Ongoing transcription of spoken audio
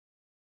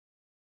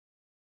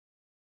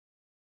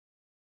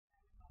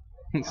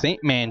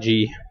Saint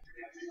Manji.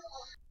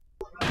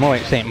 More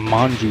like Saint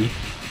Manji.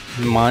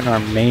 Or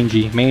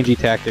Mangy. Mangy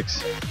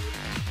Tactics.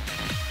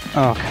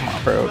 Oh, come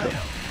on, bro.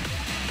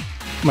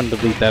 I'm gonna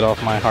delete that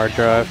off my hard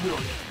drive.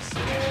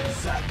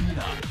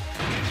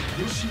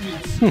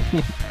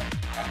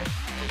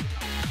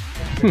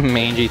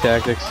 Mangy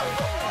Tactics.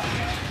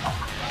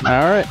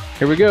 Alright,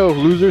 here we go.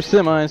 Losers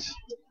semis.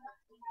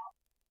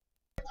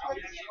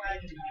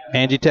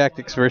 Mangy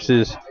Tactics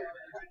versus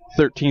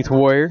 13th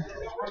Warrior.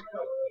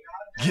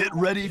 Get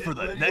ready for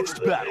the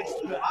next battle.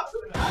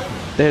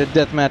 They had a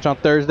death match on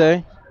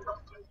Thursday.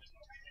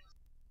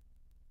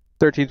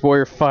 13th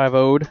Warrior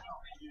 5-0'd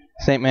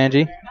Saint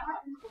Manji.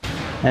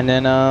 And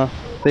then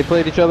they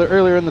played each other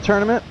earlier in the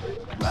tournament.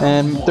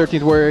 And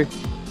 13th Warrior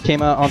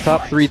came out on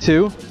top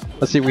 3-2.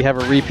 Let's see if we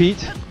have a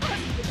repeat.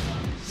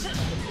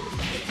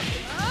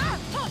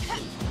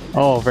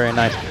 Oh, very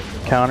nice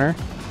counter.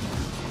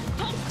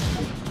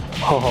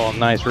 Oh,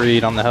 nice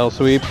read on the Hell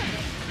Sweep.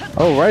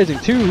 Oh, Rising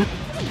 2.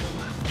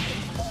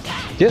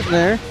 Getting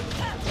there.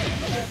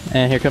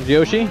 And here comes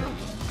Yoshi.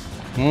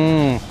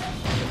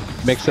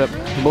 Mix up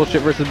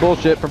bullshit versus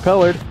bullshit.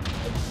 Propellered.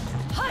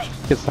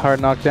 Gets the hard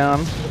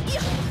knockdown.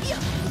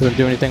 Doesn't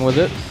do anything with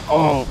it.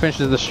 Oh,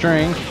 finishes the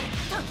string.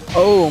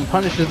 Oh,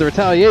 punishes the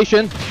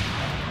retaliation.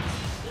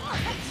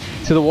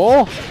 To the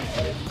wall.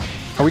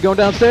 Are we going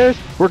downstairs?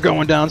 We're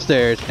going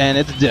downstairs, and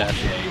it's death.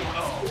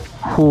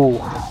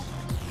 Whew.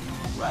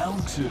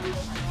 Round 2.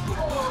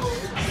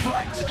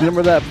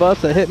 Remember that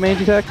bus that hit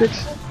Mangy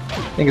Tactics?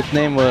 I think its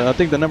name was. I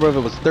think the number of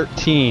it was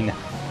 13.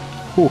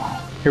 Whew.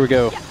 Here we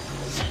go.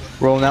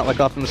 Rolling out like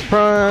Optimus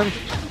Prime.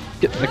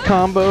 Getting the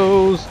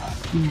combos.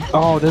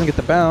 Oh, doesn't get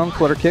the bound.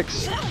 Flutter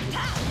kicks.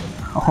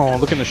 Oh,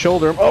 look in the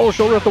shoulder. Oh,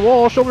 shoulder at the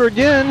wall. Shoulder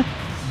again.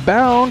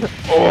 Bound.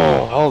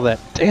 Oh, all that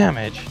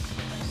damage.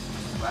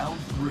 Round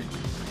 3.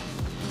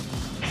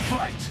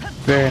 Fight.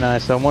 Very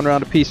nice. So 1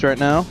 round apiece right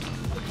now.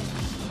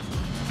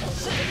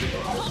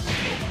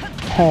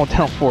 Oh,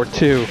 down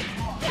 4-2.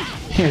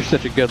 You're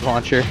such a good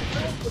launcher.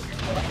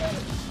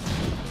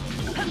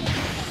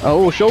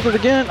 Oh, shouldered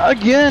again.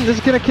 Again. This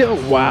is going to kill.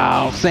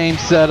 Wow. Same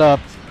setup.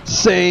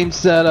 Same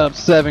setup.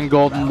 7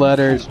 golden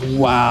letters.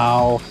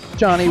 Wow.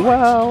 Johnny,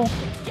 wow.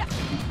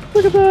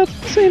 Look at that.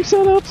 Same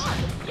setups.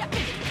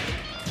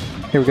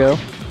 Here we go.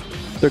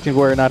 13th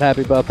Warrior not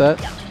happy about that.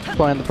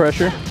 Applying the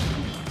pressure.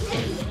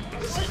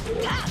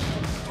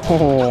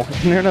 Oh,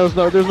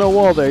 there's no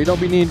wall there. You don't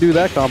be needing to do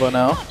that combo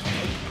now.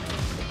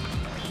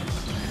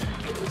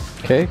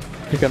 Okay,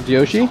 here comes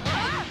Yoshi.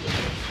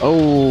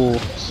 Oh,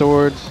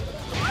 swords.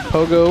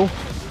 Pogo.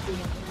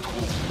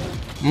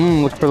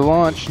 Look for the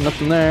launch.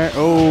 Nothing there.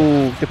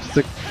 Oh, gets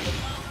the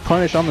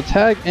punish on the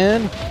tag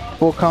in.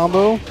 Full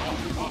combo.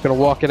 Gonna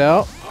walk it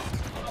out.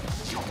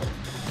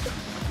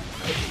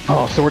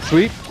 Oh, sword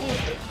sweep.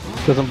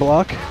 Doesn't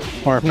block.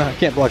 Or, no,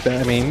 can't block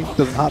that. I mean,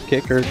 doesn't hop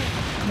kick or,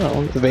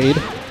 no,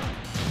 evade.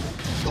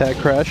 Tag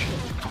crash.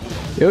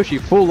 Yoshi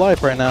full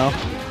life right now.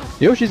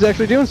 Yoshi's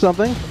actually doing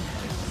something.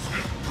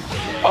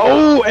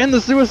 Oh, and the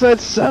suicide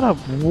setup.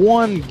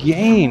 1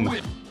 game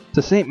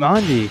to Saint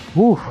Manji.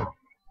 Whew.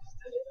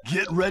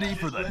 Get ready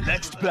for the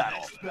next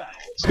battle.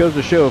 This goes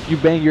to show if you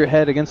bang your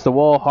head against the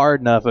wall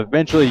hard enough,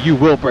 eventually you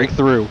will break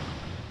through.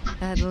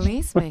 At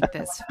least make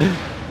this.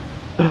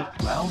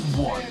 Round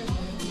 1.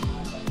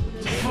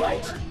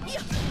 Fight.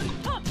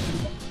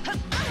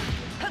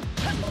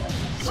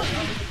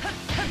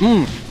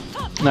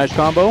 Nice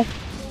combo.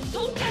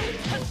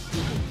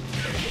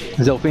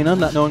 Zafina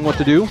not knowing what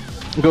to do.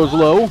 Goes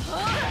low.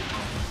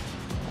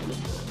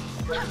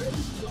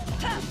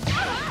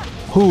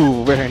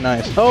 Ooh, very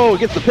nice. Oh,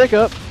 gets the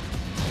pickup.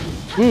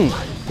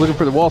 Looking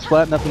for the wall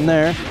splat, nothing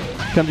there.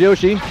 Comes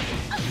Yoshi.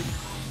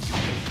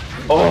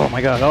 Oh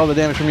my god, all the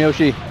damage from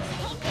Yoshi.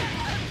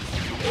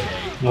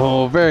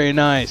 Oh, very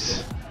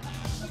nice.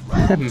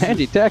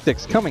 Mangy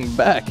Tactics coming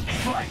back.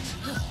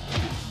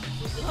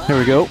 Here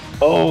we go.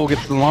 Oh,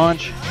 gets the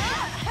launch.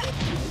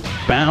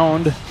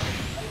 Bound.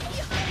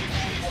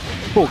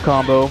 Full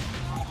combo.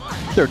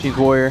 13th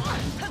Warrior.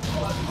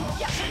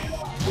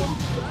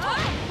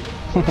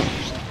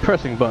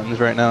 Pressing buttons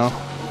right now.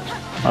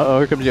 Uh-oh,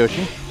 here comes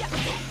Yoshi.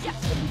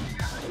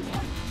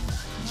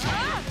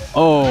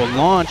 Oh,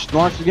 launched.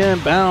 Launched again.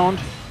 Bound.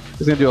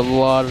 He's going to do a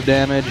lot of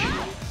damage.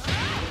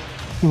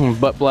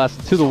 Butt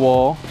blast to the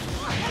wall.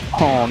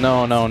 Oh,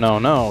 no, no, no,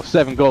 no.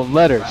 7 golden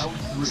letters.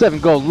 7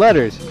 golden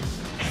letters.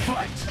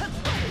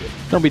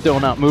 Don't be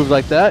throwing out moves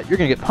like that. You're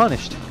going to get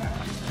punished.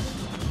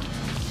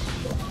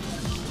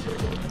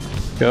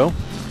 Go.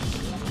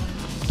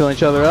 Filling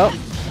each other up.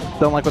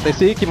 Don't like what they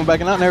see. Keep them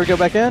backing out. Never go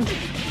back in.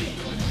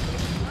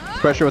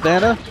 Pressure with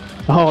Anna.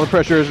 Oh, the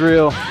pressure is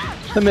real.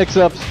 The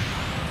mix-ups.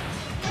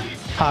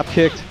 Hop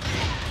kicked.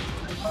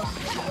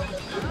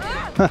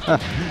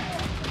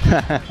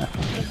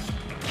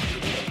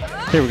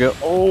 Here we go.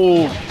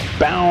 Oh,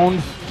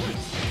 bound.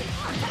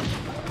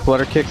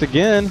 Flutter kicks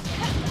again.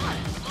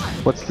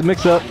 What's the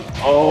mix-up?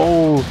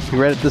 Oh, he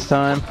read it this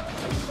time.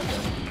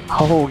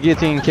 Oh,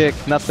 guillotine kick.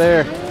 Not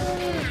there.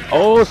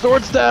 Oh,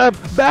 sword stab.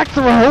 Back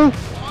throw.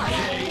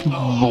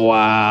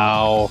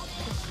 Wow.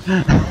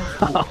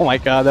 Oh my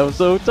god, that was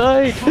so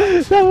tight!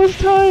 That was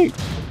tight!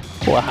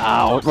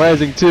 Wow,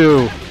 Rising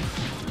 2!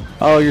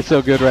 Oh, you're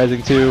so good,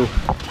 Rising 2.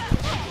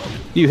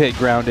 You hit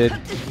grounded.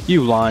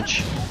 You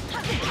launch.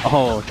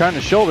 Oh, trying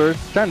to shoulder,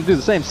 trying to do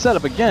the same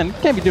setup again.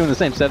 Can't be doing the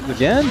same setup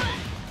again.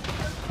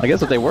 I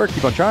guess if they work,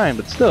 keep on trying,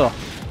 but still.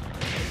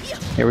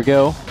 Here we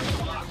go.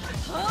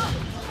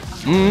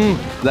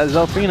 That's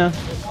Zafina.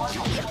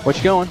 What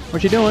you going?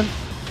 What you doing?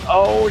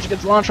 Oh, she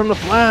gets launched from the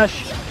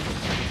flash.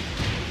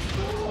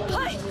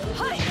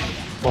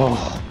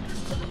 Oh.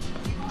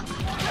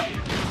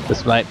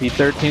 This might be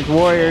 13th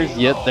Warriors.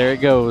 Yep, there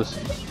it goes.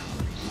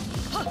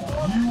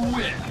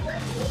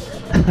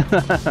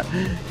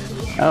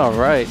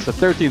 Alright, so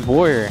 13th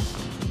Warrior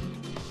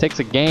takes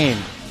a game.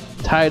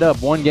 Tied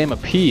up 1 game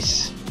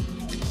apiece.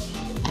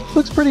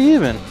 Looks pretty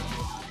even.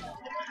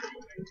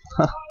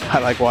 I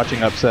like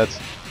watching upsets.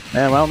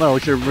 Man, I don't know, we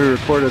should have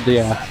re-recorded the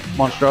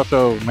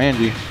Monstroso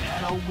Manji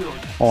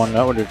one.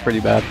 That would have been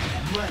pretty bad.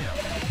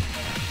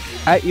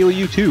 At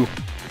you too.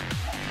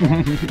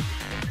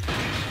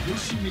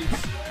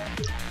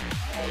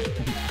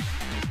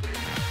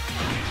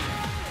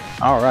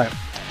 Alright,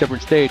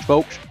 different stage,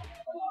 folks.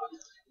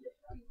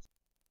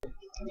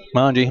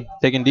 Manji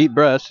taking deep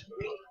breaths.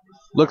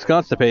 Looks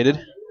constipated.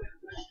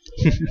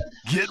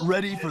 Get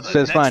ready for the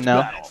Says next fine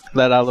now. battle.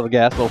 Let out a little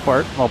gas, a little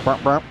fart, a little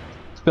burp burp.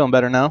 It's feeling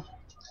better now.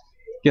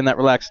 Getting that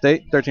relaxed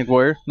state. 13th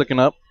Warrior, looking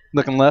up,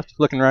 looking left,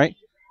 looking right.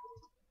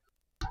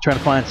 Trying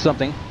to find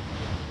something.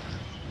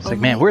 It's like,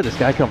 man, where'd this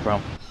guy come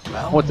from?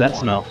 What's that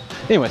smell?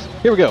 Anyways,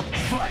 here we go.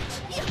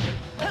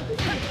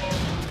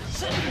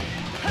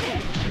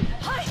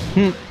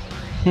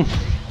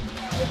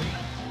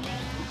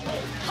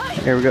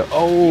 Here we go.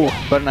 Oh,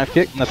 butter knife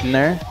kick, nothing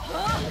there.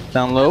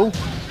 Down low.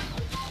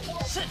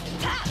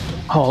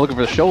 Oh, looking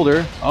for the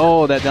shoulder.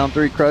 Oh, that down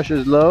 3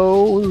 crushes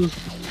low.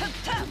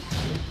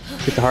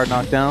 Get the hard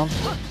knockdown.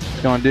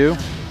 What's going to do?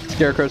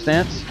 Scarecrow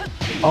stance.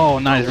 Oh,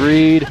 nice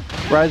read.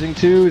 Rising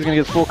 2. He's going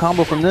to get his full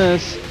combo from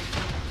this.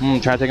 Try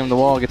to take him to the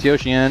wall. Gets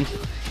Yoshi in.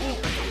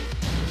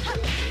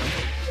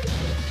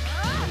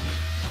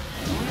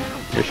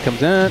 Yoshi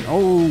comes in.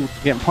 Oh,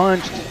 getting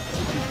punched.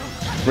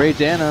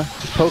 Rage Anna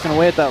just poking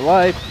away at that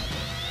life.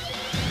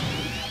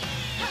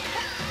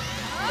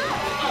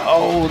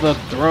 Oh, the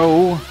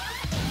throw.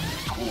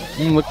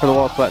 Look for the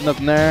wall spot.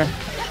 Nothing there.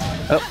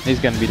 Oh, he's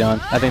going to be done.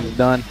 I think he's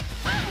done.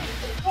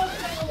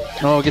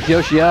 Oh, gets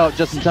Yoshi out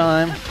just in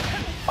time.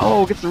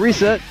 Oh, gets the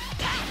reset.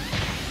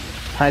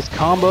 Nice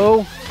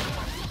combo.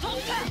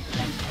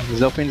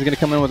 Zafina's going to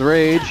come in with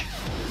rage.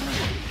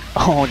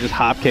 Oh, just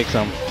hop kicks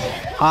him.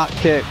 Hop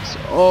kicks.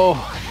 Oh.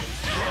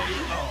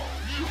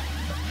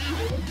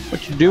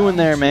 What you doing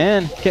there,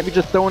 man? Can't be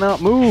just throwing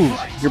out moves.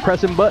 You're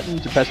pressing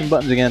buttons. You're pressing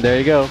buttons again. There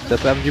you go.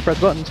 That's what happens when you press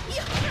buttons.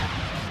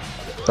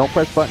 Don't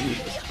press buttons.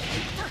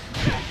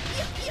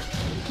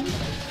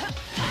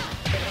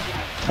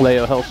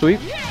 Leo hell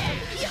sweep.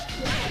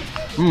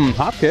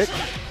 Hop kick.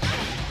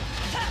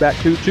 Back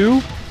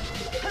 2-2.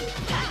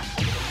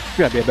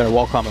 Gotta be a better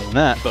wall combo than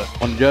that, but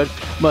one to judge.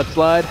 Mud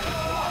slide.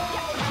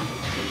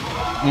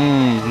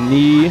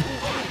 Knee.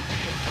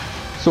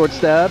 Sword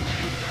stab.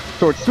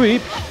 Sword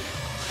sweep.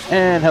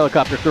 And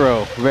helicopter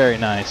throw. Very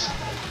nice.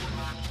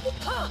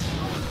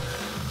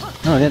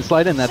 Oh, didn't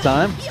slide in that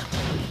time.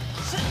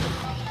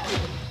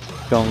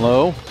 Going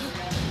low.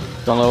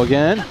 Going low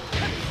again.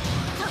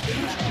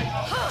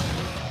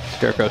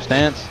 Scarecrow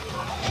stance.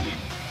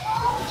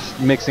 Just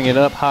mixing it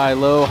up. High,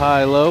 low,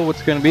 high, low.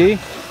 What's it going to be?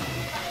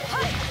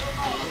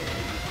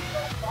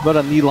 But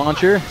a knee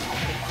launcher.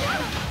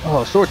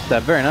 Oh, sword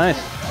stab. Very nice.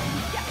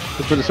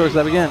 Look for the sword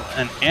stab again.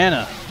 And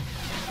Anna.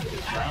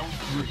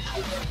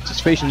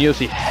 Just facing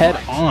Yoshi head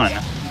on.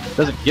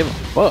 Doesn't give a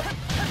fuck.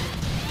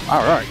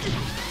 Alright.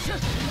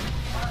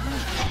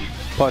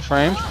 Push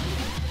frames.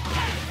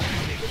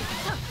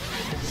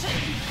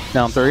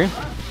 Down 3.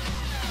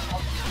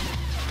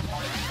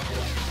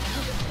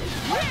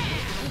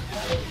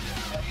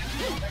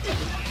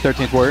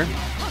 Thirteenth Warrior.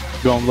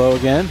 Going low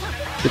again.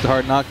 Gets a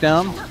hard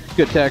knockdown.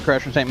 Good tag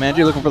crash from St.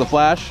 Manji. Looking for the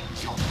flash.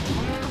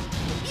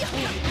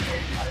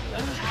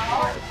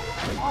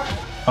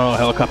 Oh,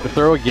 helicopter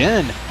throw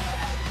again.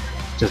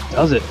 Just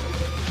does it.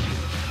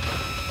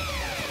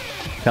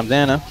 Comes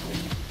Anna.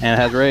 Anna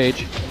has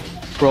rage.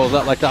 Rolls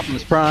out like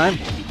Optimus Prime.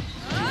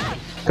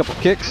 Couple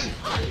kicks.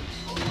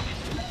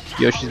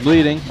 Yoshi's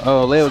bleeding.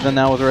 Oh, Leo's in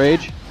now with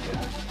rage.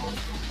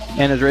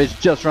 Anna's rage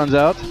just runs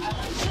out.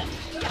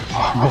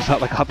 Oh, rolls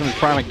out like Optimus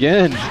Prime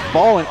again.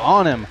 Falling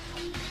on him.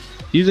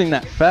 Using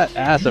that fat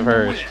ass of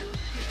hers.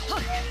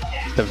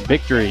 The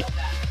victory.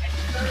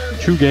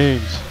 2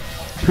 games.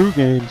 2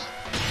 games.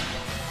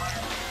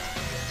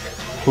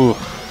 Ooh,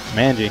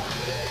 Manji.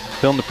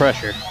 Feeling the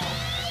pressure.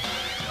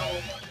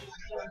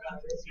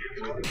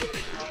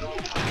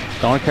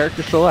 Going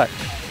character select.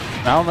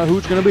 I don't know who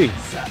it's going to be.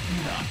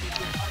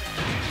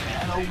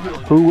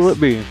 Who will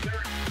it be?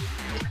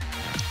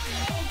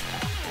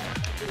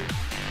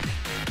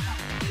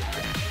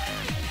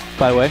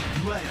 By the way,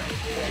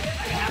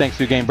 thanks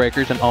to Game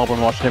Breakers and Auburn,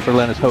 Washington for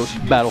letting us host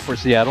Battle for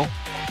Seattle.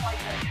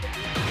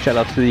 Shout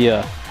out to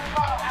the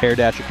Air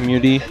Dasher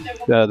community,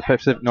 the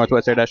Pacific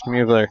Northwest Air Dasher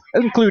community,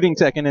 including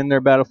Tekken in their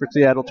Battle for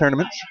Seattle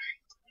tournaments.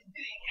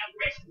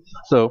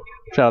 So,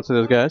 shout out to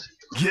those guys.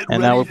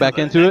 And now we're back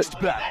into it.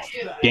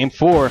 Game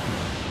 4.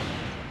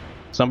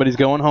 Somebody's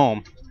going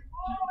home.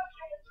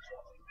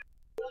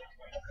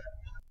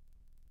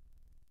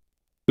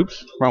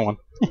 Oops, wrong one.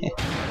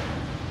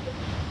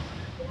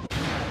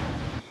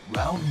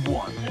 Round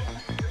 1.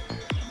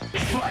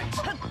 Fight.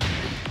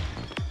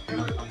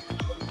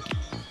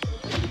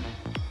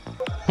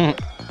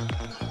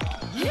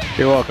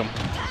 You're welcome.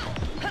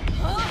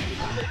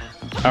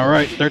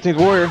 Alright, 13th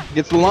Warrior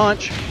gets the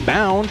launch.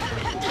 Bound.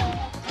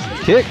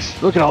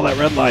 Kicks. Look at all that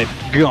red life.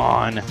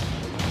 Gone.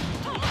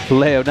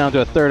 Leo down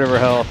to a third of her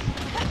health.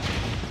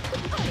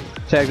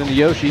 Tags into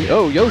Yoshi.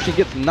 Oh, Yoshi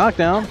gets the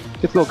knockdown.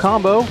 Gets a little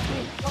combo.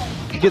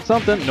 Get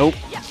something. Nope.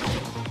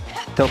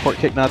 Teleport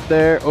kick not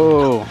there.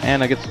 Oh,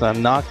 Anna gets the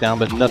knockdown,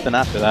 but nothing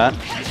after that.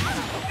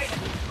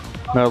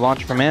 Another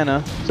launch from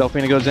Anna.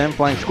 Zafina goes in.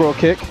 Flying squirrel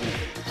kick.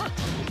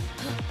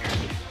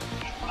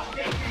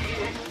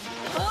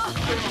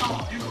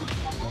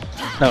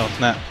 Oh,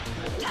 snap.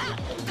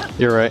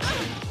 You're right.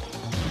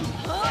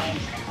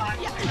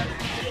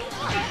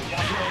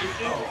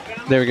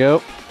 There we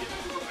go.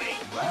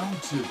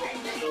 Round 2.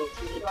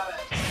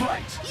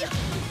 Fight.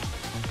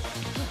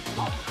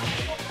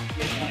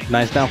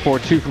 Nice down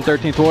 4-2 from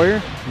 13th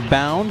Warrior.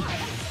 Bound.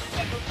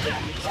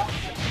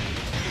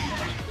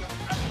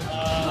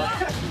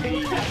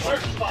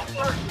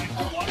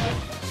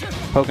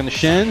 Poking the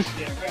shins.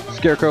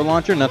 Scarecrow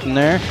launcher, nothing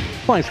there.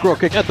 Flying squirrel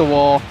kick at the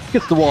wall.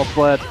 Gets the wall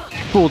splat.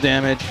 Full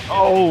damage.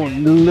 Oh,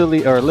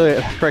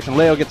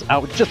 Leo gets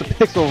out with just a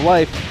pixel of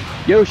life.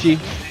 Yoshi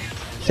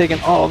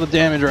taking all the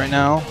damage right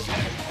now.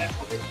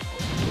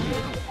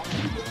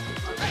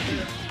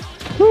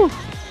 Whew.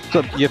 What's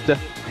up, Yipta?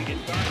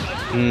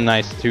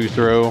 Nice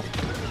 2-throw.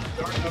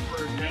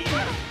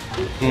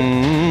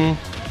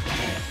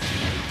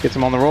 Gets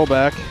him on the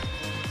rollback.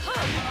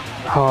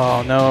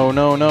 Oh, no.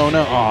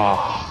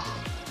 Oh.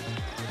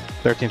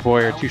 13th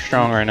Warrior, too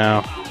strong right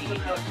now.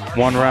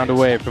 One round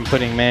away from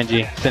putting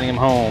Manji, sending him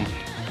home.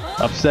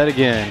 Upset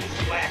again.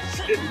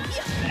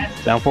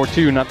 Down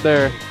 4-2, not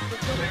there.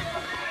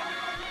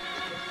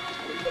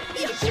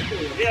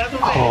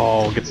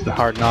 Oh, gets the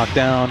hard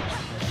knockdown.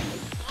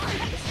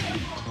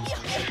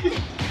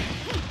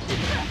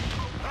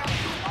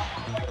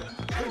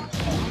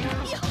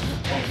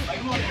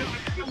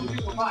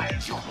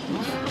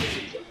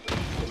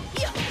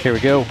 Here we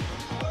go.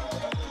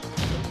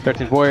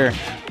 13th Warrior,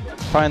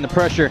 applying the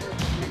pressure.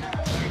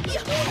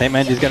 Hey,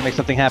 Manji's got to make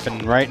something happen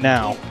right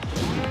now.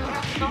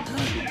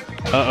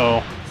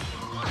 Uh-oh.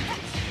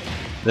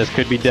 This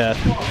could be death.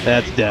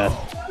 That's death.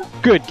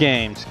 Good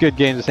games. Good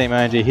games to St.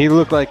 Manji. He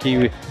looked like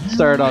he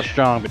started off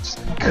strong, but just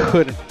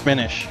couldn't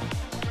finish.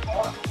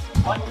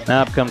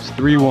 Now it becomes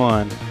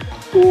 3-1.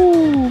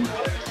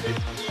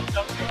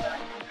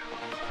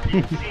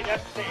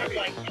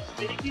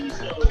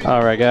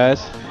 All right,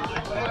 guys.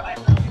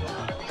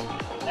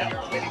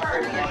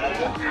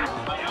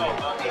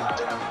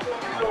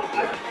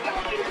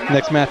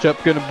 Next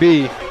matchup gonna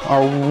be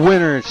our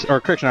winners, or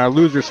correction, our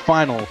losers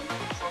final.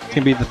 It's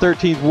gonna be the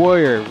 13th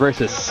Warrior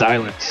versus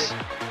Silence.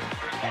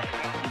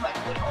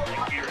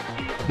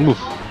 Oof.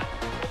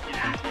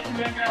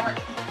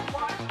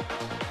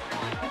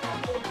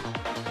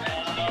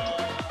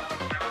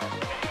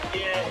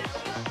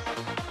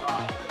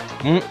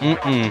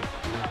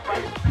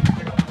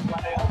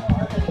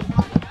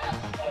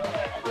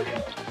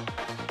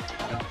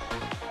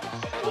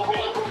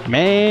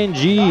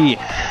 Manji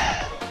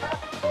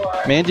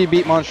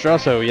beat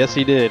Monstroso. Yes,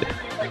 he did.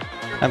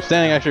 I'm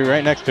standing actually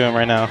right next to him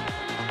right now.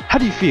 How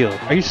do you feel?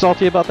 Are you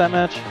salty about that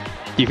match?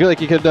 Do you feel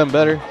like you could have done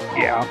better?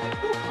 Yeah.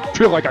 I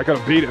feel like I could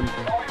have beat him.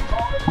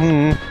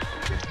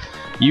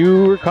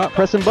 You were caught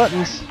pressing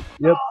buttons.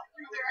 Yep.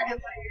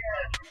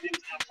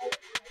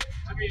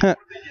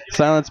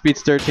 Silence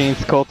beats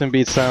 13th, Colton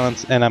beats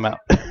Silence, and I'm out.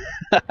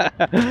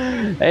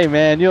 Hey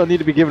man, you don't need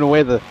to be giving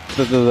away the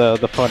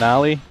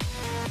finale.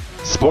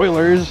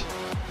 Spoilers!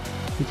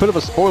 You put up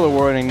a spoiler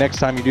warning next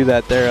time you do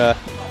that there,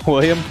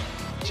 William.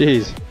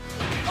 Jeez.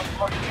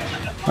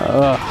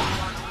 I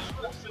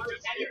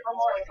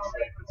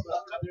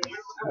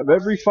have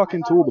every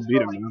fucking tool to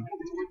beat him, man.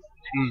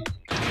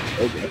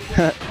 Okay.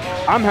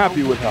 I'm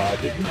happy with how I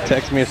did.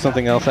 Text me if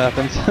something else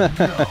happens.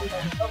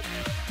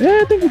 Yeah,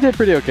 I think you did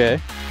pretty okay.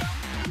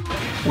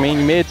 I mean,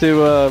 you made it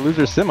to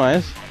loser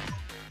semis.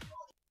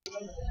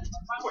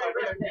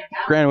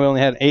 Granted, we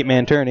only had an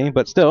 8-man tourney,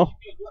 but still.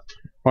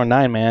 Or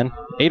 9-man.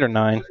 8 or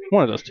 9.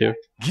 One of those two.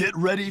 Get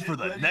ready for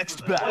the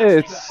next battle.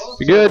 It's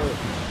good.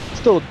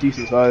 Still a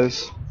decent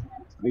size,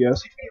 I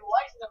guess.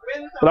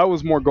 But I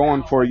was more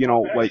going for, you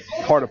know, like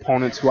hard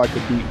opponents who I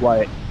could beat, who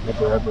I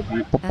never ever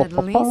beat. At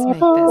least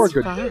make Or this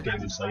good fun.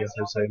 games, I guess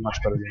I'd say. Much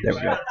better games. There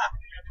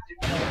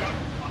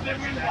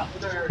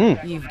we go.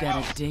 You've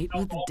got a date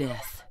with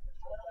death.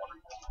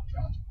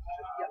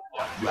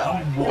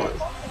 Round 1.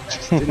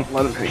 Didn't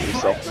let him hang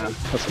himself, man.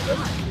 That's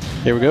okay.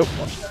 Here we go.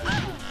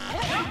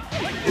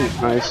 Ooh,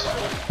 nice.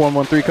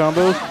 1-1-3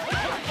 combos.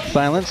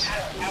 Silence.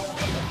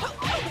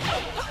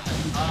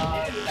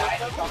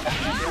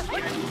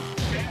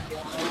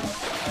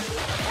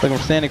 Looking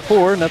for standing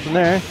 4, nothing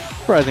there.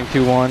 Rising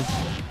 2-1.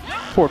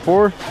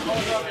 4-4.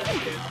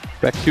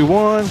 Back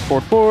 2-1.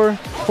 4-4.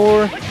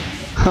 4.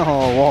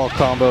 Oh, wall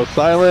combo.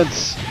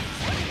 Silence.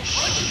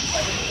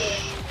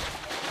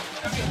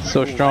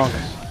 So strong.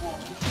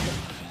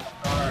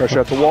 Pressure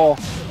at the wall.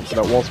 For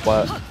that wall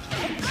splat.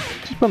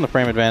 Just putting the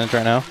frame advantage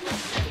right now.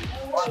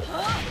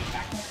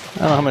 I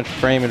don't know how much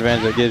frame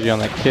advantage that gives you on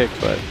that kick,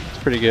 but it's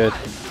pretty good.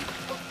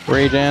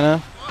 Rage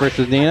Anna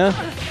versus Nina.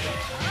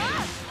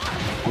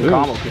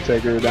 Combo could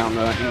take her down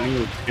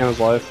to Anna's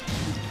life.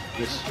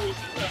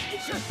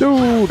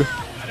 Dude!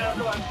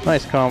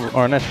 Nice combo,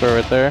 or nice throw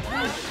right there.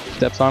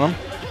 Steps on him.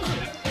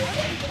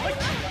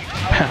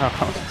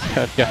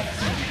 God.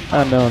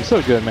 Unknown,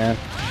 so good, man.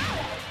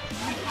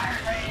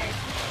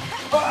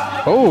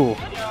 Oh!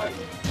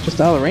 Just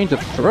out of the range of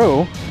the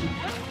throw.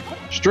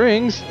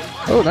 Strings.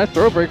 Oh, nice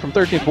throw break from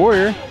 13th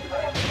Warrior.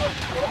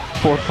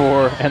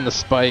 4-4 and the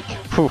spike.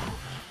 Whew.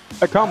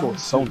 That combo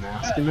is so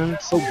nasty, man.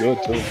 It's so good,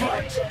 too.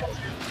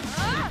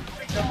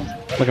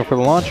 Looking for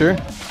the launcher.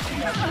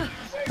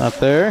 Not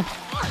there.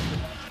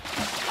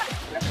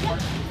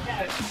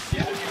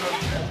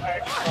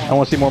 I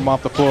want to see more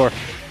mop the floor.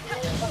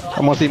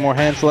 I want to see more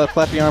hands,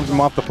 flappy arms, and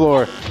mop the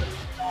floor.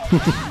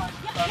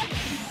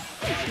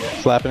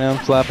 Slapping him,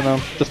 slapping him.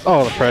 Just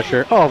all the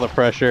pressure, all the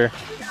pressure.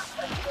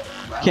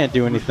 Can't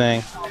do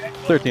anything.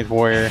 13th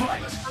Warrior.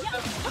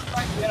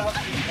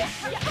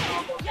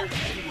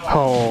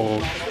 Oh,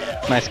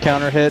 nice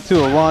counter hit to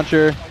the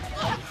launcher.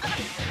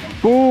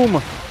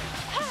 Boom.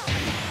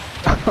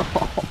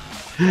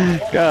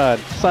 God,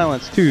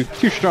 silence too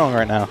strong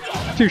right now.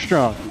 Too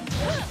strong.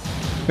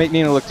 Make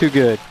Nina look too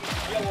good.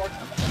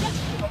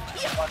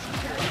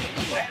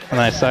 A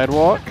nice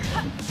sidewalk.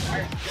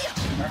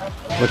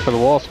 Look for the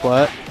wall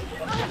splat.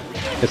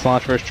 Gets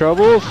launched for his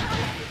troubles.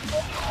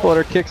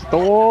 Flutter kicks at the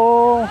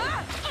wall.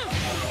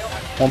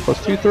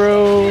 1+2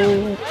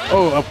 throw.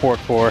 Oh, up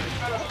 4-4.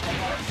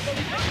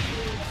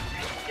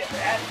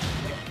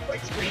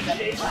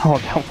 Oh,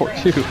 down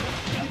 4-2.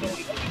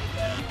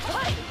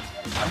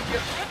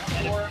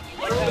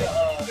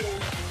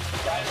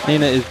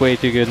 Nina is way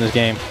too good in this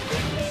game.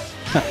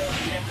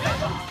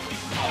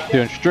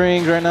 Doing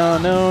strings right now,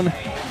 unknown.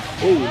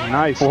 Oh,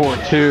 nice.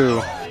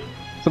 4-2.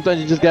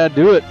 Sometimes you just gotta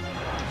do it.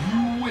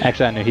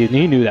 Actually, I knew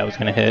he knew that was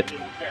gonna hit.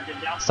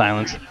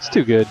 Silence. It's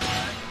too good.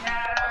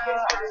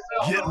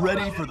 Get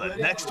ready for the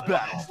next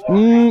battle.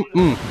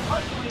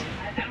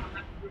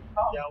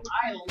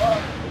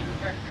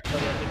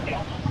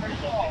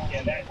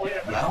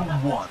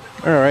 Round 1.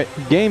 Alright,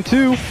 game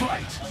 2.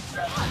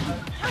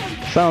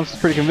 Sounds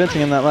pretty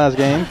convincing in that last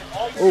game.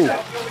 Oh,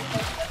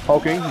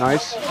 poking,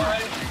 nice.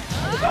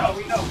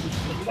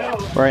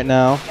 Right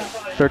now,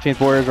 13th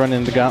Warrior's running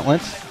into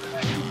Gauntlet.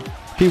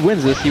 If he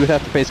wins this, he would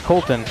have to face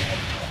Colton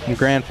in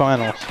Grand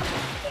Finals.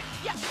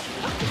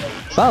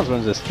 Silence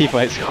wins this, he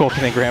fights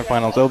Colton in Grand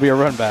Finals. It'll be a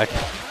run back.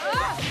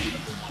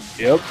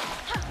 Yep.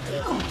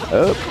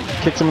 Oh,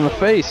 kicks him in the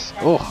face.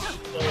 Oh.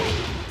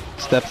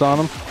 Steps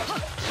on him.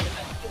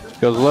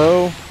 Goes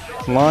low.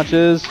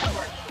 Launches.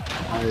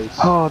 Nice.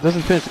 Oh,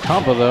 doesn't finish the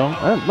combo though.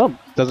 No,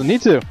 doesn't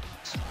need to.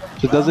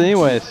 Just does it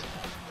anyways.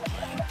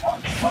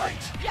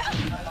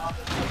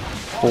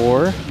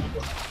 4.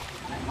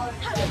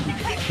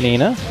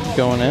 Nina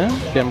going in.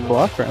 Getting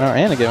blocked right now.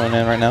 Anna going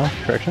in right now.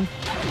 Correction.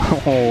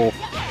 Oh.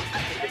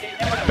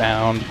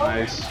 Bound.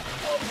 Nice.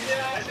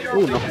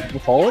 Oh, no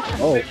forward?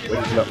 Oh, wait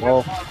for that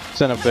wall.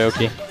 Send up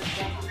Aoki.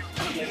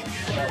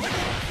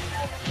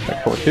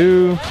 Back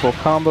 4-2. Full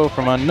combo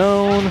from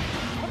unknown.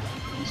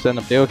 Send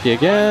up Aoki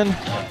again.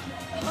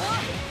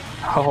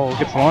 Oh,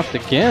 gets launched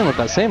again with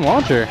that same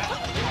launcher.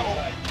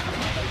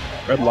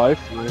 Red life,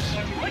 nice.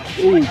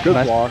 Ooh, good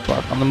Nice block.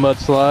 on the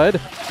mudslide.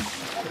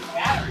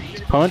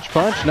 Punch,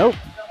 nope.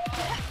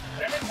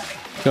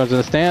 Goes in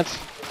the stance.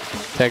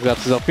 Tags out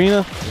to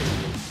Zafina.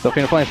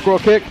 Zafina playing squirrel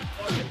kick.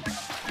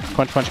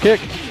 Punch, kick.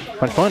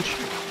 Punch. Punch,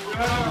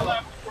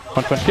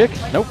 kick.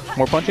 Nope.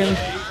 More punching.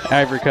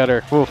 Ivory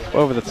cutter. Oof,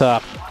 over the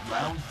top.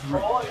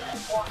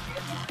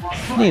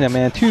 Nina,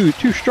 man, too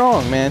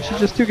strong, man. She's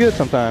just too good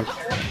sometimes.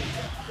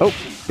 Oh,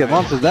 get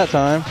launches that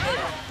time.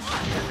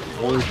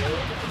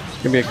 It's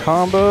gonna be a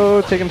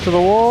combo. Take him to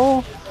the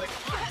wall.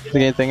 Is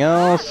there anything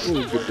else?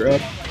 Ooh, good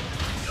grab.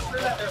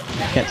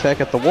 Can't tech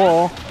at the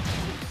wall.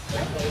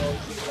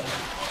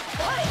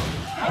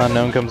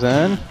 Unknown comes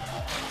in.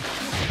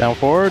 Down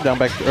 4, down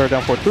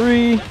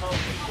 4-3.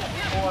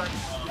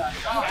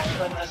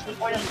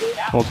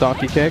 Little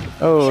donkey kick.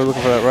 Oh,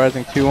 looking for that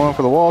rising 2-1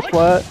 for the wall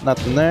splat.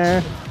 Nothing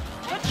there.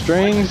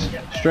 Strings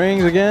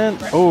again.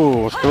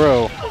 Oh,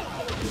 throw.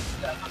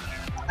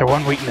 Their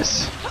one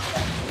weakness.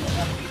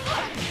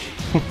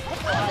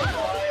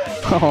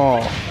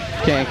 Oh,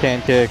 can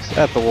kicks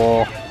at the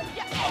wall.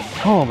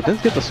 Oh, but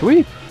doesn't get the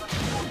sweep.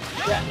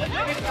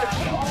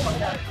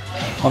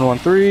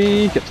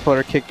 1-1-3, gets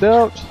Flutter kicked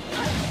out.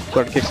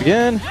 Flutter kicks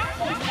again.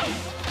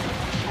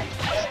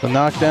 It's the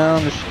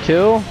knockdown, this should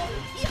kill.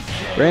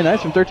 Very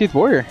nice from 13th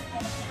Warrior.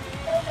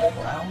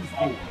 Round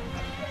 4.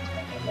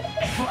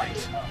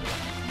 Fight.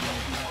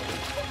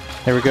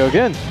 Here we go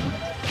again.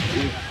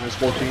 There's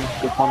 14.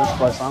 Good punish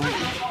by silence.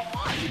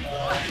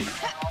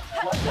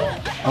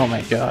 Oh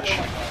my gosh.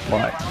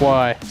 Why?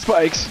 Why?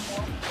 Spikes!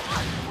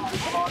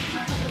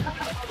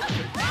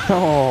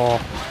 Oh.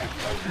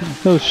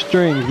 Those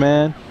strings,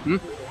 man.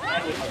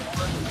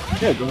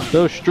 Yeah, good.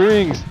 Those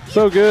strings.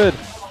 So good.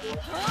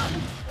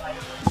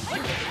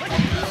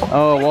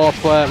 Oh, wall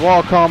splat.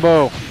 Wall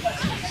combo.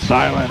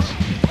 Silence.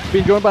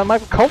 Being joined by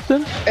Michael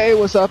Colton. Hey,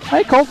 what's up?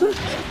 Hey, Colton.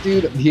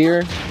 Dude, I'm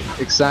here.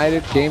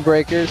 Excited. Game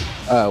Breakers.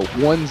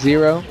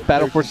 1-0.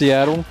 Battle for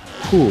Seattle.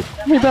 Cool.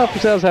 How many Battle for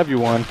Seattles have you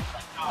won?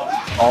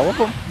 All of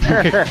them?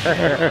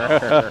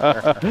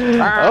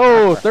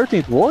 Oh,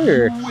 13th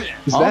Warrior.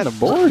 Is On that the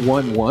board.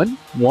 1-1?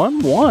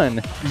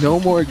 1-1. No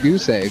more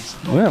goose eggs.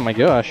 Oh my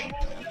gosh.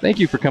 Thank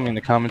you for coming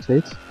to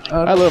commentate.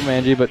 I love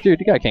Manji, but dude,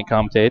 the guy can't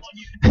commentate.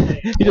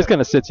 He just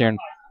kind of sits here and...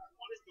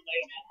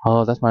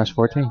 Oh, that's minus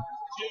 14.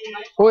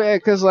 Well, yeah,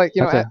 because, like,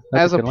 you know, That's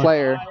as a a good one.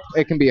 player,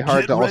 it can be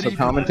hard to also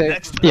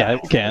commentate. Yeah,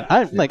 it can.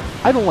 I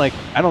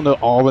don't know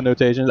all the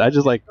notations. I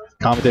just like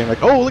commentating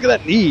like, oh, look at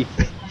that knee.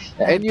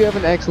 And you have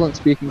an excellent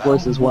speaking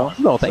voice as well.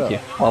 No, thank you.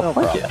 Well, no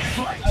thank you.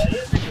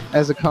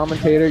 As a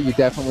commentator, you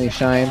definitely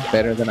shine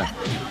better than I.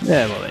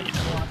 Yeah, well, then, you know.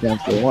 Down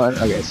to 1.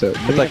 Okay, so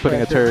It's like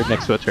putting a turd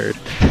next to a turd.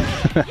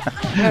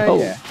 Oh,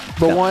 yeah.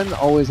 But one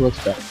always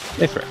looks better.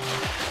 It's fair.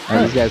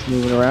 Alright, these guys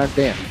moving around.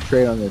 Damn.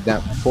 Trade on the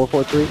down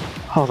 4-4-3.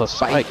 Oh, those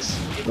spikes.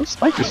 Those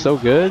spikes are so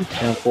good.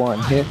 Down 4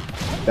 on hit.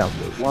 Down to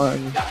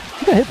 1. You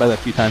got hit by that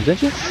a few times,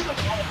 didn't you?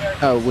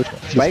 Oh, which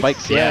one? The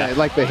spikes, yeah.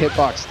 Like the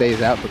hitbox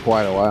stays out for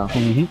quite a while.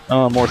 Mm-hmm.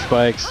 Oh, more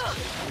spikes.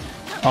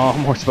 Oh,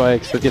 more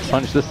spikes, but gets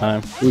punished this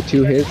time. With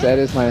 2 hits, that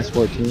is minus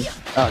 14.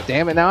 Oh,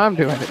 damn it, now I'm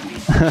doing it.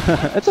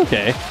 It's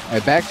okay.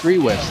 Alright, back 3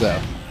 whiffs,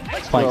 though.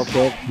 Spikes.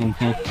 Quick.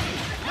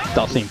 Mm-hmm.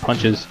 Stop seeing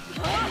punches.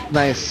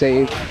 Nice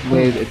save,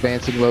 mid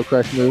advancing low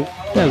crush move.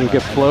 Yeah, we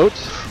get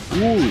floats.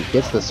 Ooh,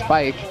 gets the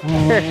spike.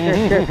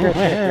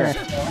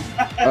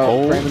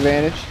 Oh. Frame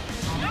advantage.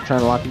 Trying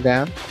to lock him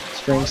down.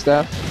 String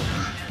stuff.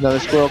 Another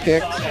squirrel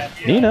kick.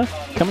 Nina,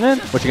 coming in.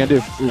 What you gonna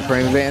do? Ooh,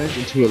 frame advantage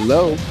into a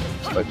low,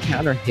 but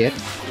counter hit.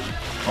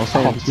 Also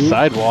Oh,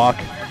 sidewalk.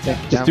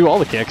 Just do all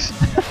the kicks.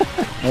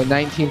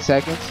 19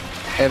 seconds.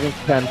 Evan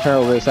can kind of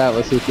parallel this out.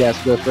 Let's see if he has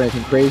to go for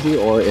anything crazy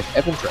or if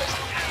Evan tries.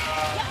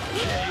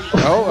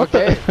 Oh,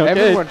 okay. Okay.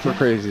 Evan went for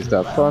crazy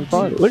stuff. Fun.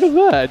 Look at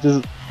that.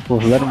 Just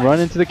let him run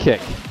into the kick.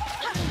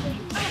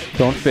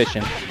 Going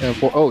fishing.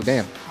 Oh,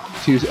 damn.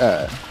 2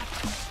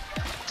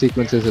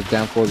 sequences of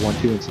down forward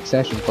 1-2 in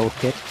succession. Both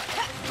hit.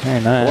 Very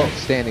nice. Whoa,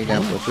 standing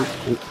down for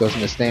 3. Goes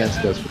into stance,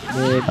 goes for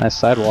mid. Nice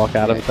sidewalk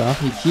out of it though.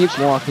 He keeps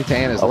walking to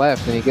Anna's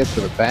left, and he gets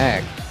to the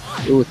back.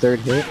 Ooh, 3rd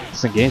hit.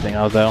 Doesn't get anything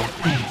out though.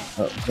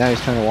 Oh, now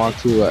he's trying to walk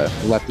to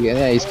lefty.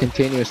 Yeah, he's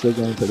continuously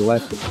going to the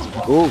left.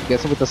 Ooh,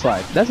 gets him with the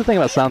slide. That's the thing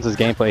about Silence's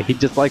gameplay. He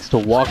just likes to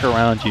walk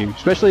around you,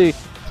 especially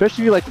if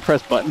you like to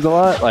press buttons a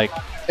lot. Like,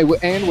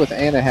 And with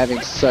Anna having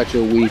such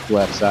a weak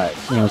left side.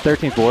 you know,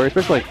 13th Warrior,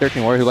 especially like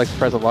 13th Warrior, who likes to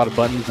press a lot of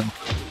buttons and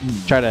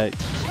try to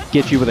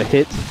get you with a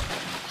hit,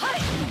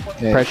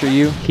 Yeah. pressure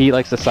you. He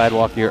likes to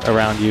sidewalk you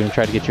around you and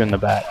try to get you in the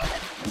back.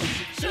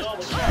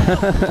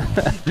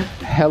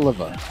 Hell of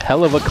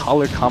a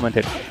color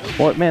commentator.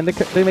 What, man?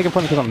 They making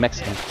fun because I'm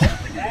Mexican.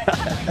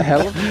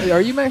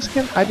 Are you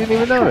Mexican? I didn't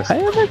even notice. I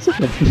am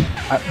Mexican.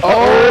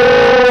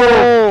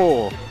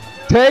 Oh!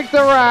 Take the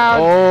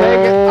round. Oh. Take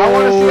it. I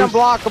want to see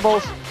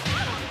unblockables.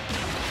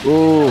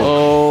 Ooh.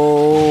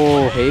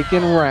 Oh,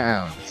 Taking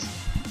rounds.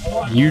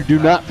 you do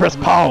not press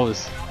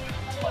pause.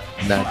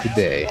 Not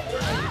today.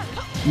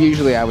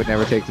 Usually I would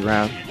never take the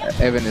round.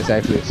 Evan is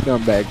actually a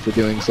scumbag for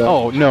doing so.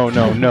 Oh,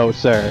 no,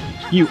 sir.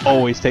 You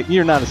always take.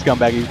 You're not a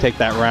scumbag if you take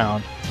that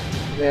round.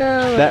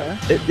 Yeah,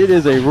 It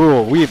is a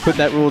rule. We have put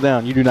that rule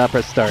down. You do not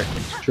press start.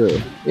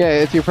 true. Yeah,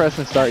 if you're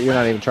pressing start, you're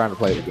not even trying to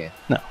play the game.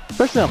 No,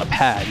 especially on a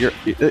pad.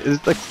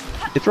 It's like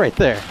it's right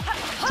there.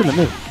 It's in the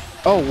mid.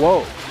 Oh,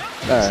 whoa.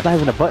 It's not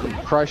even a button.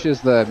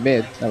 Crushes the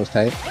mid. That was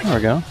tight. There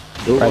we go.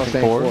 Ooh,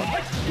 Pressing forward.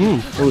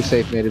 Ooh,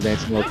 safe mid,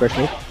 advancing low pressure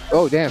move.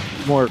 Oh, damn.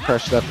 More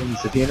crush stuff from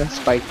Zafina.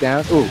 Spike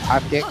down. Ooh,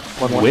 hop kick.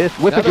 1-1. Whip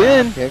Another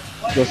again. hop kick.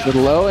 Goes for the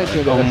low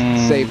into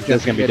the safe.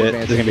 This is gonna be mid it.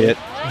 This is advancing gonna be mid.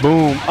 it.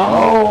 Boom.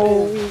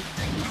 Oh.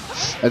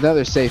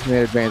 Another safe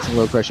mid advancing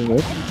low crushing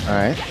move.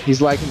 Alright.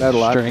 He's liking that a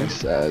lot.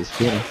 Strings.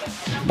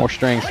 Zafina. More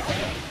strings.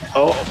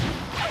 Oh.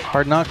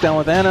 Hard knockdown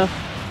with Anna.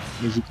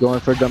 He's going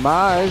for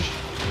damage.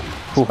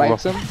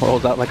 Spikes him.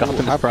 Rolls out like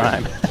Optimus hop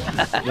Prime.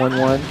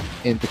 1-1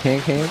 into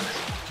can-cans.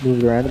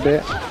 Move it around a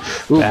bit.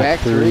 Ooh, back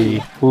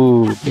 3.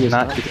 Ooh, He was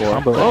not not get the before.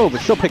 combo. Oh, but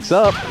still picks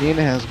up.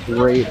 Nina has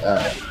great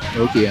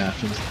Loki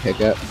options to pick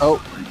up.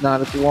 Oh,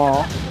 not at the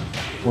wall.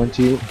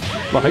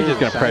 1-2. Well, he's just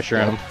gonna pressure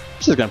him.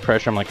 He's just gonna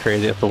pressure him like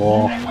crazy at the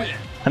wall.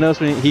 I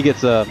noticed when he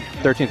gets a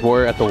 13th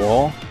Warrior at the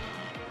wall,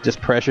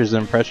 just pressures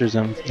him.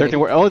 13th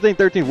Warrior. Only thing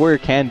 13th Warrior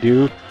can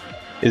do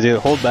is either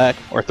hold back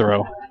or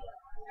throw.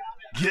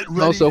 Get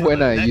ready Also, for when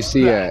the you next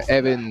see battle.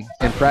 Evan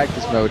in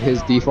practice mode,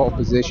 his default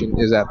position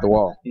is at the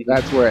wall.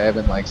 That's where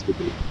Evan likes to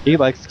be. He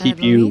likes to keep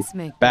At you least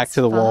make back this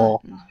to the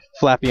wall, fun.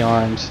 flappy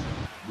arms,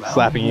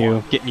 slapping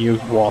you, getting you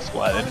wall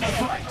splatted.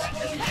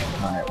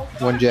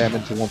 Alright, one jab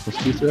into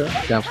 1+2 throw,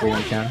 down for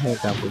one counter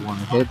hit, down for one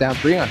hit, down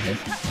three on hit.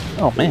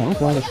 Oh man,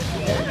 look at this.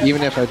 Yeah,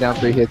 even if a down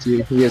three hits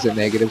you, he is a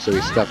negative, so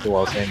he's stuck the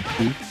wall same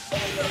key.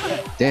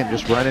 Damn,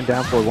 just running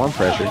down for one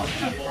pressure.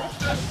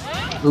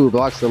 Ooh,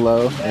 blocks the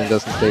low and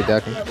doesn't stay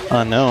ducking.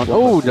 Unknown.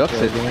 Oh, ducks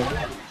it.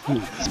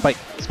 Ooh, spike.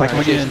 Spike him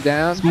again.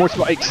 Down. Some more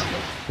spikes.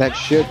 That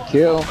should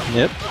kill.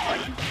 Yep.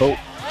 Oh,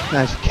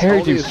 Nice.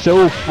 Carries you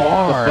so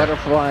far. The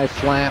butterfly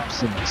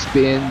flaps and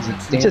spins and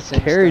He just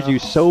carries you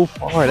so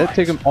far. That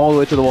took him all the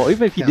way to the wall.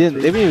 Even if he didn't,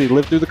 even if he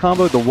lived through the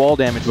combo, the wall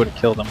damage would have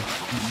killed him.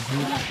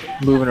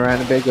 Moving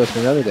around a bit, goes for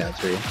another down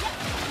three.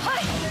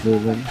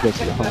 Moving, goes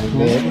to the homing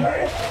mid.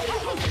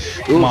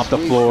 Mop the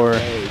floor.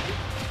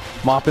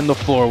 Mopping the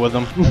floor with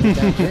him.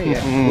 Down three,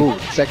 yeah. Ooh,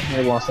 second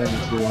hit while standing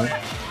 2-1.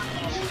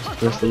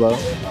 First the low.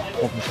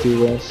 1+2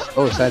 was.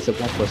 Oh, sides up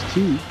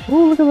 1+2.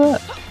 Ooh, look at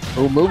that.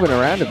 Oh, moving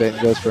around a bit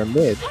and goes for a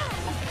mid.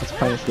 It's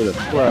punished with a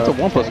throw. That's a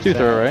 1+2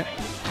 throw, right?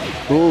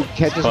 Ooh,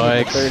 catches with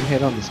the Spikes. third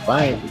hit on the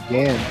spike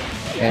again.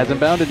 And Hasn't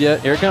bounded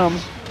yet. Here it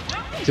comes.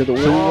 to the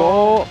To the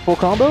wall. wall. Full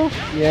combo?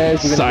 Yeah,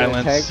 is he gonna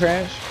Silence. get a tag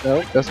crash?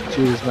 Nope, doesn't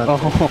choose not to. Oh,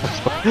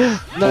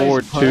 Nice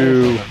 4-2. punish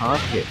on the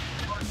honk hit.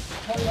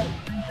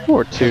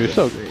 4-2.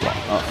 So good.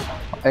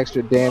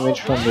 Extra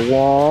damage from the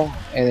wall,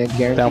 and then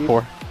guaranteed. Down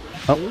 4.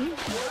 Oh.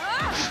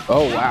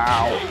 Oh,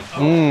 wow.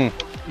 Mm.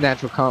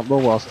 Natural combo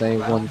while staying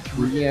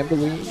 1-3, I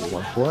believe.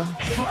 1-4.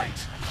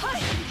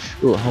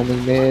 Ooh,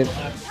 homing mid.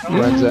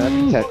 Runs up,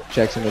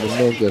 checks into the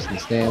mid, goes in the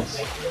stance.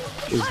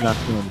 Is not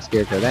feeling the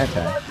scarecrow that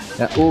time.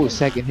 Now, ooh,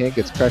 second hit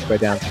gets crushed by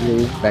down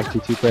 3. Back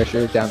 2-2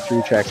 pressure. Down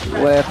 3 tracks to the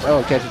left.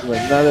 Oh, catches with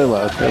another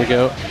low. There we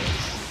go.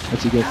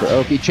 What's he doing for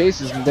Oki?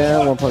 Chases him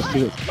down.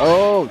 1+2.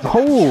 Oh,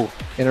 Oh!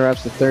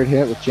 interrupts the third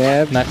hit with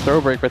jab. Nice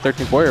throw break by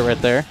 13th Warrior right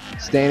there.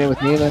 Staying in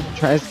with Nina.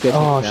 Tries to get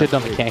him Oh, down shit,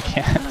 dump three. the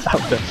can-can. Stop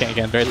the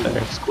can-can right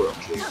there.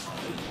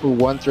 Ooh,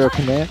 one throw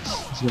connects.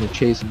 He's going to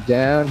chase him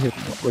down.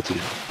 What's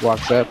he?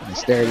 Walks up and they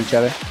stare at each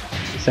other.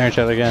 Staring at each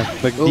other again.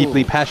 Look Ooh.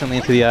 deeply, passionately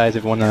into the eyes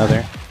of one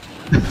another.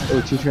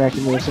 Oh, 2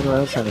 tracking moves in a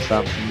row, trying to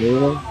stop him from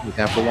moving. He's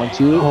down for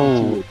 1-2.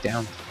 Oh. 2,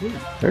 down 3.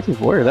 13th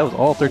Warrior, that was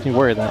all 13th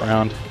Warrior that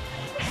round.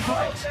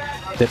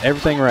 Did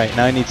everything right.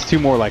 Now he needs 2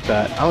 more like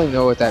that. I don't even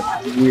know what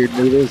that weird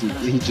move is.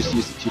 He just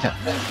used it 2 times.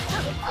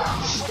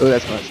 Oh,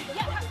 that's much.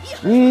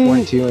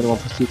 1-2 and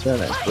 1+2 throw.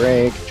 Nice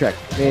break. Track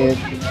mid.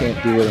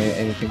 Can't do really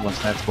anything once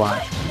that's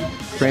blocked.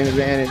 Frame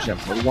advantage.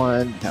 Jump for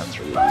 1. Down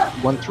 3.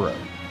 1 throw.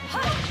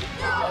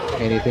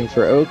 Anything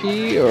for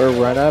Oki or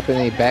run up and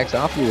then he backs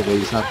off a little bit.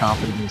 He's not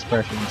confident in his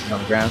pressure once he's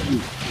on the ground.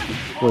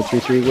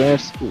 4-3-3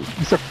 whiffs. Ooh.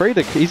 He's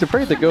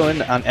afraid to go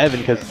in on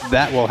Evan because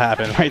that will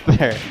happen right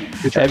there.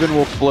 Evan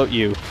will float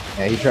you.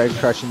 Yeah, he tried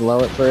crushing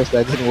low at first.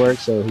 That didn't work,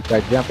 so he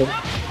tried jumping.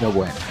 No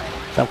way.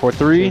 Down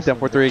 4-3, down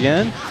 4-3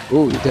 again.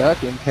 Ooh,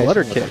 duck and catch.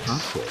 Flutter him with a kicks.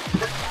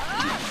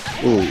 honk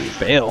kick. Ooh,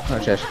 Fail.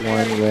 punch dash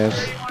 1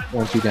 whiffs.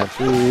 1-2 down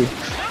 3.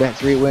 Back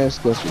 3 whiffs.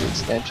 Goes for the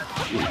extension.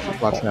 Ooh,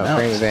 blocks him out. Ouch.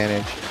 Frame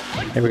advantage.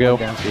 Here we go.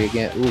 Down 3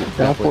 again. Ooh,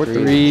 Down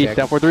 4-3, check.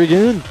 down 4-3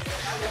 again.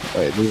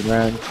 Alright, moving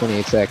around.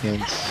 28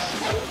 seconds.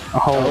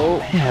 Oh,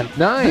 man.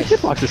 Nice. The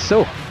hitbox is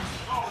so...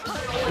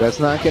 That's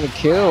not gonna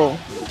kill.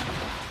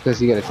 Does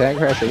he get a tag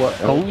crash or what?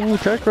 Oh,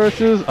 track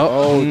crushes.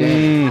 Oh,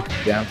 damn.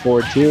 Down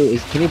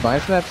 4-2. Can he buy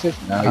from that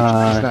position? No,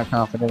 he's not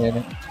confident in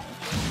it.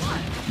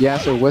 Yeah,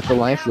 so with the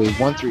life lead,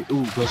 1-3.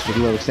 Ooh, goes for the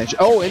low extension.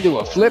 Oh, into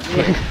a flip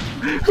kick.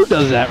 Who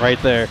does that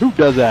right there? Who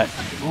does that?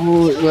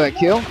 Ooh, will that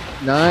kill?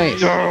 Nice.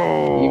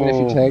 No. Even if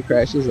your tag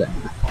crashes, that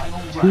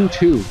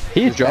 2-2.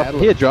 He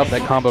had dropped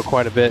that combo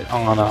quite a bit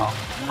on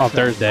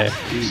Thursday.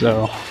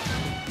 So.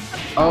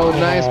 Oh,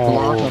 nice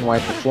block on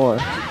wipe the floor.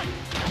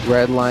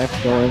 Red life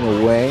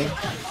going away.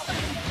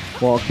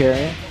 Wall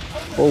carry.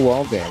 Full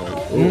wall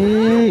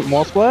damage.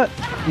 Wall splat?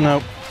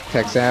 Nope.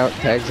 Tags out.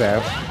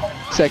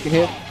 Second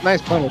hit.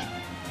 Nice punish.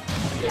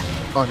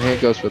 On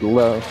hit goes for the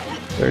low.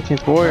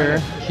 13th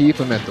Warrior. Keep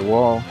him at the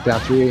wall. Down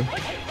 3.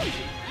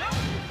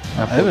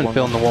 I've been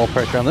feeling the wall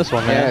pressure on this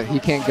one, Yeah, man. he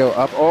can't go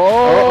up.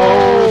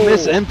 Oh!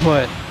 Miss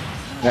input.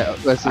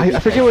 Let's see I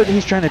forget what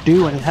he's trying to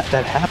do when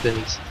that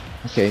happens.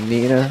 Okay,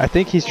 Nina. I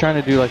think he's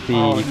trying to do like the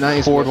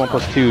nice forward whiff.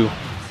 1+2.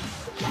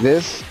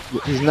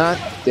 He's not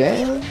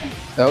dead.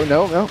 Oh,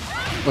 no.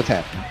 What's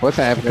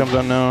happening? Comes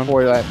unknown.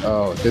 Forward lap.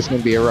 Oh, this is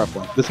going to be a rough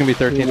one. This is going to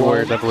be 13th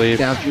Warriors, I believe.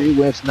 Down 3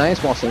 whiffs.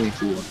 Nice while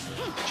 74.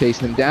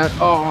 Chasing him down.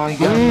 Oh, he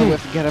got him the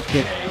whiff get up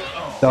kick.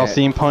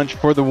 Dalcine punch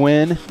for the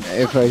win.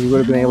 If he would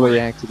have been able to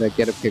react to that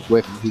get up kick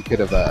whiff, he could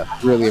have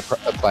really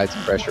applied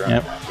some pressure on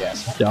Yep. him.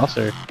 Yes.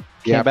 Dalcer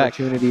The came back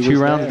opportunity 2 was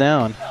rounds there.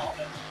 down.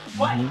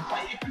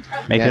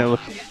 Making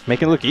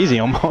it look easy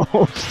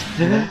almost.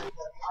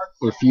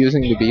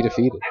 Refusing to be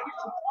defeated.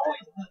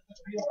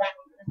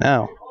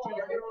 Now,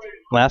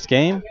 last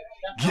game.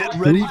 Get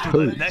ready for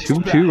the next Two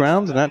battle.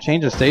 rounds and not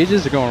changing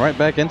stages. They're going right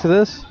back into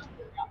this.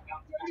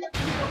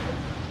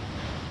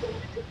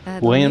 At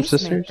Williams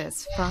least make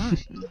sisters? this fun.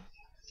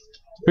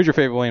 Who's your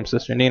favorite Williams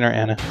sister, Nina or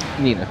Anna?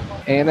 Nina.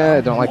 Anna,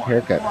 I don't like her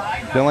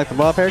haircut. Don't like the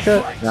bob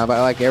haircut? No, but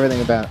I like everything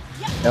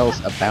else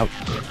about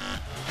her.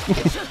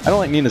 I don't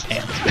like Nina's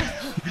hands.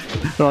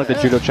 I don't like the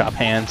judo chop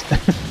hands.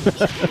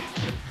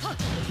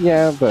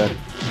 Yeah, but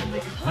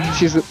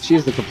she's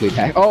the complete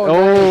pack. Oh,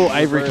 nice.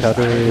 ivory Reverse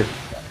cutter.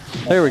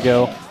 There we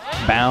go.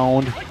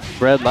 Bound.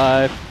 Red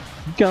live.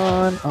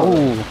 Gone.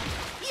 Oh.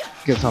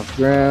 Gets off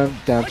the ground.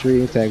 Down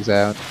 3. Tags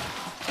out.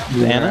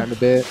 Moving Anna? around a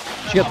bit.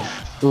 She got.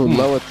 Ooh,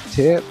 low at the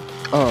tip.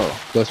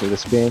 Oh, goes for the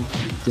spin.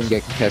 Didn't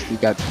get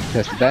contested. Got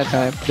contested that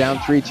time. Down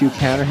 3-2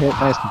 counter hit.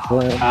 Nice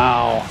confirm.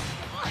 Ow.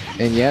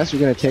 And yes, you're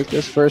gonna take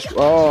this first.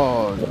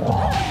 Oh,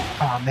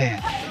 oh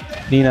man.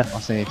 Nina. I'll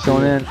say it.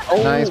 Going in.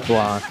 Oh. Nice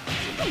block.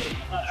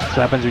 That's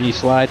what happens when you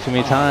slide too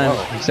many times.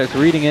 Oh. He starts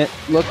reading it.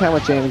 Look how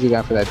much damage you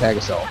got for that tag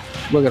assault.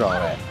 Look at all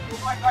that.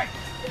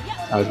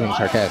 I was being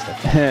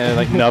sarcastic.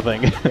 Like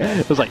nothing.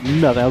 It was like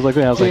nothing. I was like,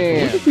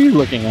 Damn. what are you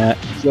looking at?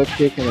 Flip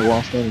kick and the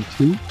wall standing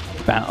 2.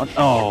 Bound.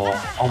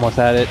 Oh, almost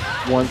had it.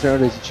 One throw.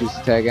 Does he choose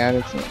to tag out?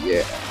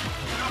 Yeah.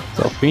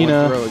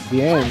 Zafina. One throw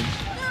again.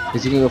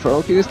 Is he gonna go for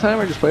Oki this time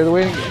or just play the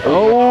waiting game?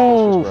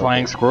 Oh,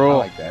 flying I scroll.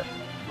 like that.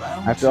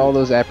 After all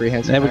those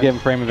apprehensive. That would give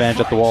him frame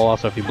advantage at the wall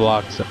also if he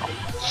blocks. So.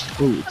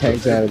 Ooh,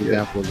 tags out of the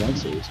down forward 1,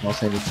 so it's small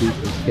standing 2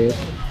 for his hit.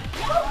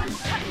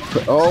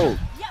 Oh,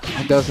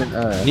 it doesn't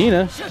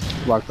Nina.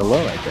 block the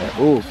low like that.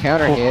 Ooh,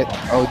 counter hit.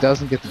 Oh,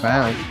 doesn't get the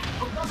bound.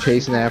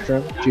 Chasing after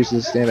him.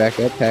 Chooses to stand back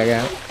up, tag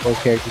out.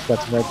 Both characters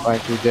got some red flying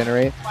to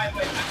regenerate.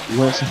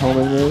 Wins the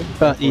homing move.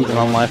 About even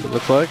on life, it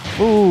looks like.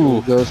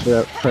 Ooh. Goes for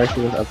that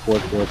pressure with up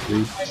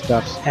 4-4-3.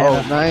 Stops.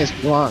 Oh, nice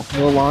block.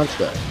 No launch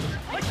though.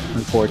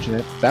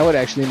 Unfortunate. That would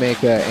actually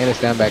make Anna's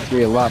down back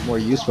 3 a lot more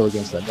useful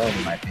against that gnome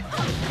in my opinion.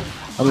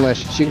 Unless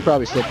she can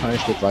probably still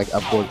punish with like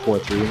up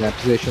 4-4-3 in that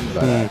position,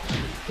 but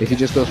if he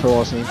just goes for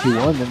wall standing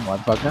 2-1, then why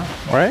the fuck not?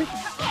 Alright.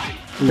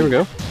 Here we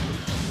go.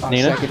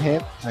 Nina. Second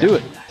hit. Do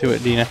it. Do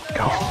it, Nina.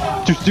 Go.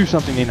 Just do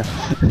something, Nina.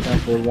 Down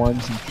for 1,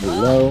 for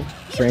low.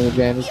 Frame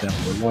advantage. Down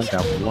for 1,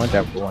 down for 1,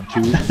 down for 1,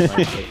 2.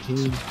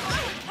 13.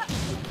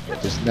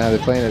 Just now they're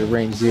playing at a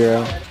range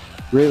 0.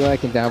 Really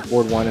liking down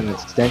forward 1 and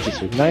its extension.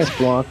 So nice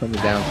block from the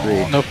down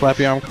 3. No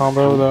flappy arm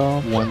combo though.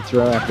 One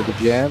throw after the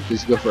jab.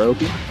 Does he go for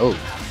Oki? Oh,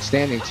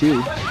 standing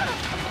 2.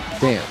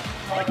 Damn.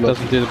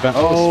 Doesn't do the bounce.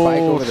 Oh,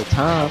 spike over the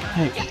top.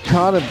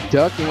 Caught him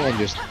ducking and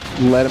just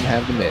let him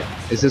have the mid.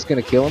 Is this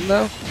gonna kill him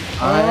though?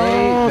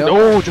 No.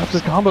 Nope. Drops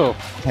his combo.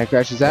 Tag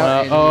crashes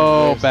out. and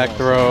Oh, he lives back on.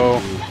 throw.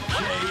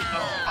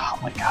 Oh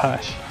my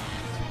gosh.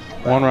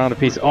 One round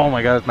apiece. Oh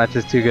my god, this match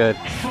is too good.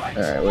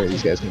 Alright, what are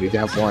these guys gonna do?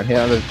 Down 4 on hit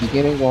on the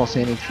beginning, wall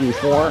standing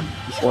 3-4.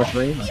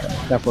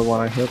 4-3. Down forward 1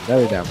 on hit.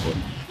 Another down forward.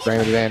 Frame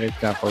advantage,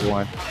 down forward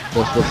 1.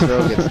 Goes for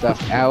throw, gets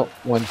stuffed out.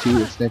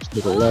 1-2, extension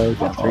to the low.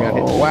 Down 3 on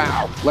hit.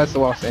 Wow! Lets the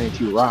wall standing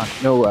 2 rock.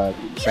 No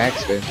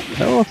backspin.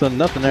 No, it's a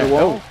nothing there.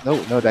 Oh,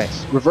 no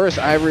dice. Reverse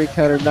ivory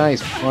cutter,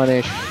 nice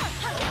punish.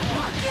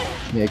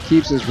 Yeah,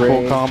 keeps his Full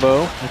range.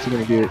 combo. What's he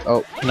gonna do?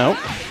 Oh, Nope.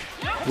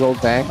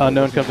 rolled back.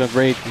 Unknown comes in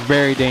rage.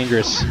 Very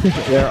dangerous.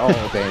 They're all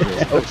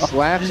dangerous. Oh,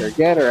 slaps her.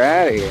 Get her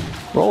out of here.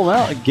 Roll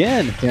out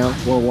again. Down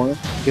 4-1.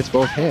 Gets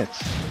both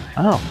hits.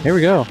 Oh, here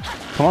we go.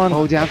 Come on.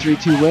 Oh, down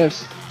 3-2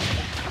 lifts.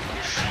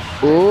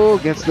 Oh,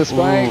 gets the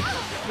spike.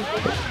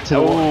 To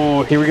the wall.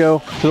 Oh, here we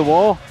go. To the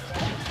wall.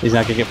 He's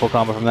not gonna get full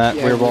combo from that.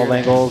 Yeah, Weird wall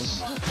weird.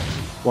 angles.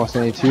 Wall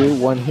standing 2,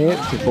 1 hit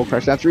to full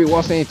crush. Down 3,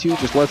 wall standing 2,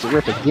 just lets it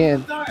rip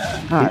again.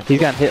 He's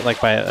gotten hit like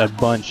by a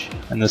bunch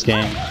in this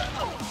game.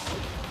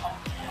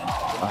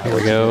 Here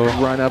we go.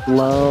 Run up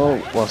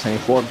low. Wall standing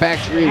 4, back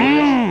 3.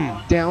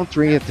 Down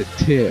 3 at the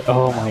tip.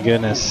 Oh my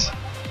goodness.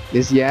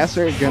 Is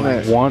Yasser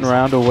gonna One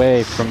round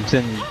away from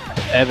sending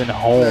Evan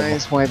home.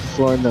 Nice, wipe the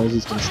floor, knows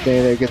he's gonna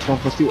stay there. Gets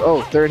 1+2.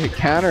 Oh, third hit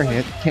counter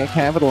hit. Can't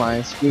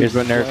capitalize. Here's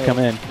where nerves come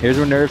in. Here's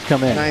where nerves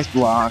come in. Nice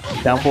block.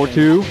 Down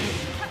 4-2.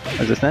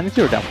 Is it standing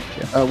 2 or down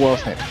 4-2? Wall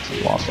standing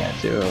 2. Wall stand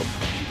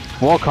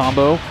 2. Wall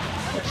combo.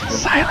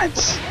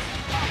 Silence.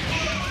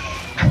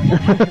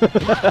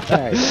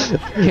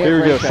 Here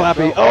we go.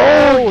 Slappy.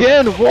 Oh,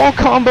 again. Wall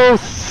combo.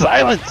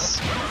 Silence.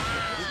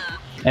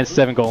 And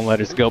 7 golden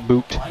letters to go.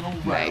 Boot.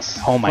 Nice.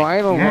 Oh my.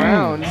 Final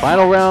round.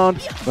 Final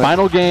round.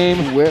 Final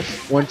game.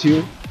 Whiff.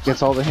 1-2.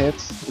 Gets all the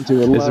hits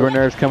into a This is where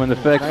nerves come into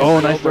effect. Oh,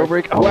 nice throw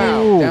break. Oh.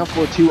 Wow. Down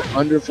 4-2.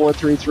 Under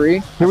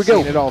 4-3-3. Here we go.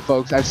 I've seen it all,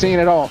 folks. I've seen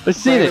it all. Let's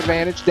see Frame it.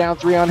 Advantage. Down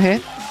 3 on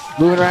hit.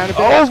 Moving around a bit.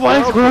 Oh,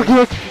 flying squirrel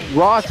kick.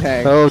 Raw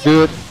tag. Oh,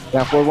 do it.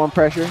 Down 4-1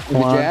 pressure. With the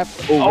Come on. jab.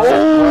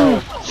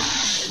 Oh.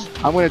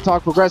 I'm going to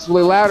talk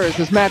progressively louder as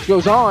this match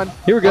goes on.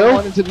 Here we go.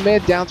 One into the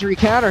mid, down 3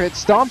 counter hit,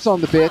 stomps on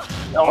the bit.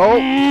 Oh,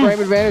 frame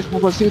advantage,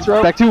 1+2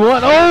 throw. Back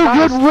 2-1. Oh,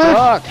 good whip.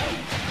 Stuck.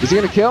 Is he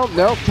going to kill?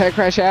 Nope. Tag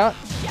crash out.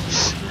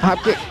 Hop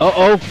kick.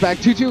 Uh-oh. Back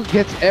 2-2,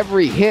 gets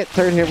every hit.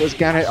 Third hit was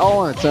counter hit all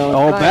on its own.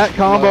 Oh, Nice back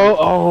combo.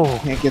 Oh.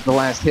 Can't get the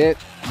last hit.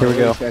 Here we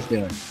go. What are these guys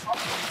doing?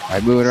 All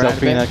right, moving around a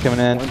Zafina bit. coming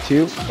in.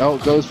 1-2. Oh,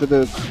 goes for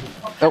the...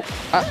 Oh,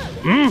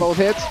 both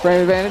hits.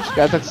 Frame advantage.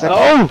 Got that second.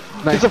 Oh,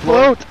 Nice it's a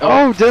float. float.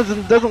 Oh,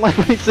 doesn't like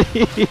what he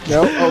sees.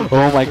 No.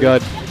 Oh my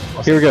god.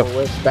 Here we go.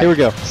 Here we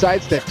go.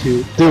 Sidestep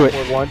 2. Do it.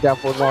 Down forward 1, down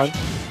forward 1.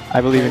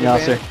 I believe in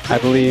Yasser. I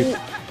believe.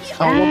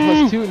 Oh,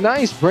 1+2.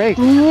 Nice break.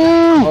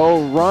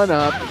 Oh, run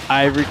up.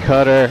 Ivory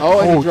cutter. Oh,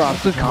 and he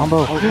drops. Good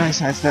combo. Oh, nice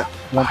sidestep.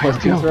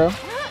 1+2 throw.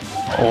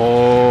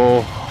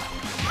 Oh.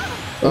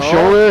 Oh.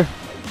 Shoulder.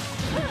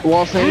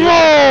 Wall save.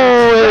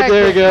 No!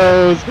 There it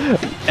goes.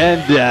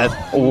 And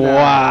death.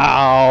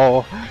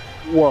 Wow.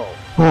 Whoa.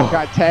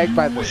 Got tagged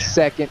by the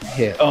second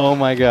hit. Oh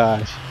my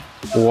gosh.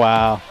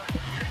 Wow.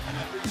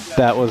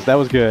 That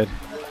was good.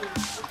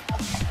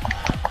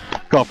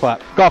 Golf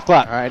clap. Golf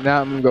clap. All right,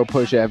 now I'm gonna go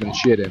push Evan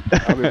shit in.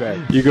 I'll be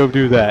back. You go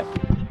do that.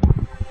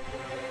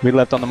 We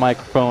left on the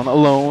microphone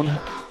alone,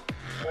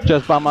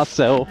 just by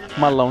myself,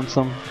 my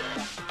lonesome,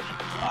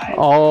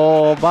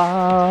 all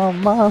by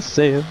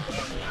myself.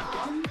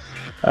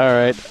 All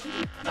right.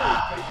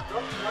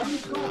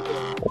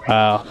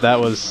 Wow, that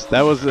was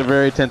a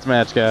very tense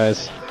match,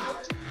 guys.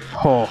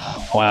 Oh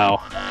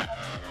wow.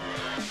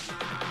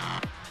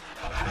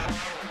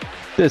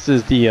 This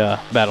is the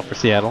battle for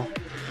Seattle.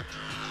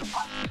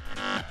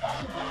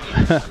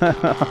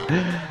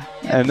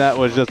 And that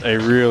was just a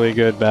really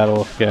good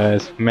battle,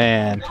 guys.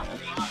 Man,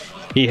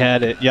 he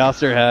had it.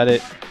 Yasser had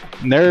it.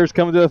 Nerves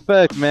coming to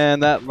effect, man.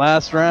 That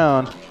last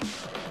round.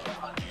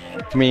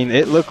 I mean,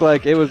 it looked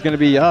like it was going to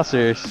be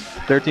Yasser's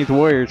 13th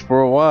Warriors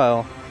for a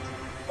while.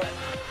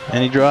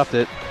 And he dropped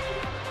it.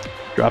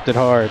 Dropped it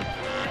hard.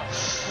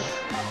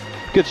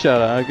 Good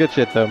shout out. Good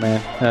shit, though,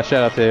 man.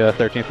 Shout out to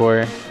 13th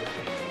Warrior.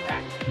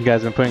 You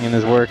guys have been putting in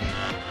his work.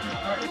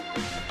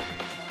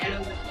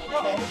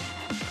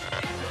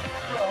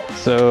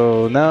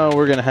 So now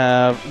we're gonna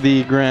have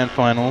the grand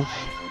finals.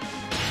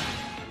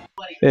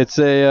 It's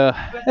a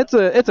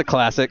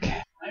classic.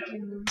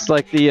 It's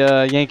like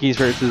the Yankees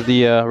versus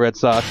the Red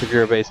Sox if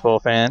you're a baseball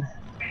fan.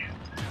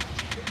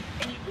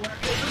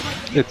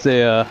 It's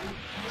a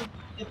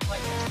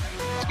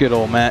good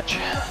old match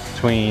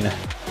between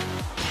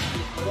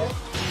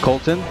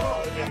Colton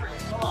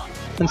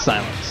and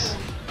Silence.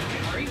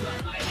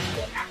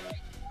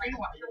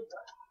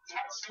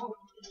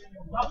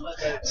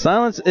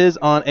 Silence is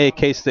on a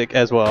K-stick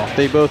as well.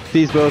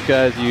 These both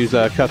guys use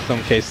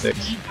custom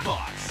K-sticks.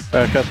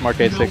 Custom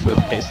arcade sticks with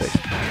K-stick.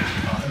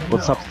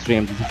 What's up,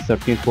 stream? This is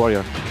 13th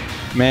Warrior.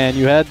 Man,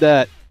 you had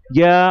that.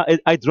 Yeah,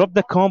 I dropped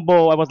the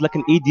combo. I was like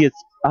an idiot.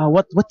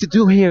 What to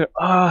do here?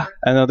 I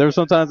know there's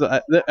sometimes.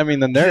 I mean,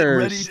 the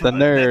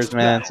nerves,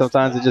 man.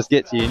 Sometimes it just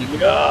gets you. And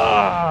you're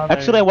like,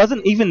 Actually, I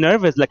wasn't even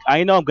nervous. Like,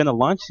 I know I'm gonna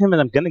launch him and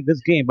I'm gonna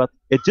this game, but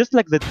it's just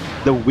like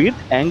the weird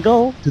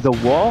angle to the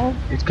wall.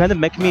 It's kind of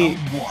making me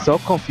so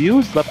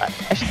confused. But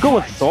I should go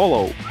with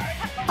solo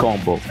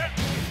combo.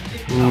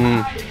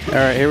 All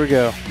right, here we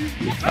go.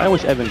 I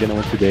wish Evan gonna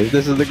win today.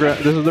 This is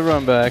the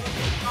run back.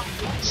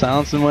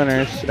 Silence and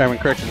winners. I mean,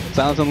 correction.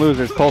 Silence and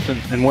losers. Colton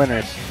and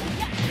winners.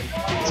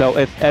 So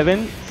if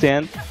Evan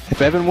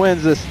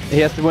wins this, he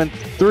has to win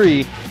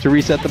 3 to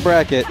reset the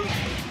bracket,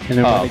 and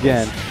then win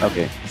again.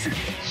 Okay.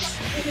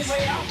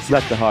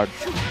 That's the hard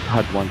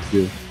one to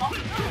do.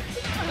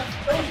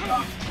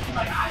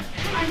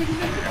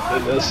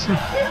 Goodness.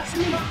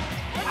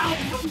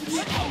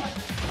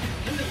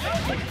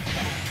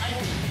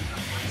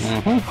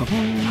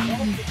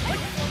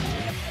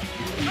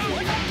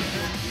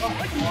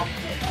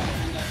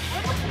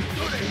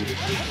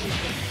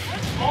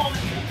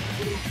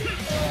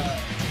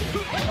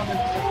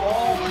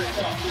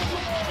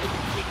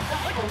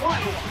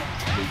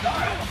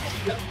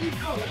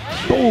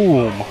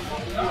 Boom!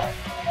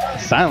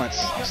 Silence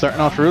starting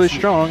off really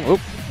strong. Oop,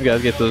 we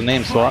gotta get the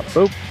name swap.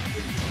 Oop.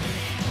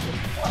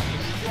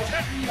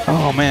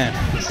 Oh man,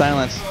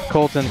 Silence,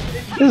 Colton.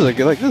 This is a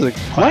good.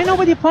 Why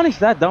nobody punished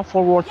that down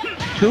forward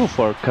 2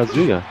 for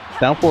Kazuya?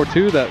 Down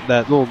 4-2.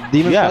 That little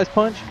demon slice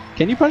punch.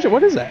 Can you punch it?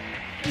 What is that?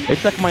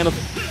 It's like minus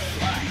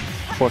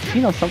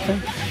 14 or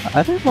something.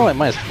 I think it's more like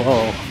minus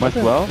 12.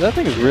 Minus 12? That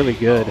thing is really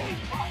good.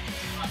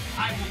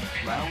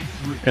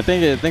 I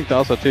think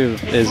also too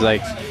is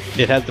like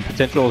it has the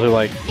potential to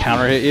like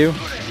counter hit you,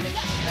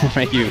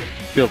 make you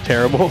feel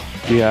terrible.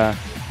 Yeah.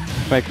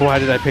 Like, why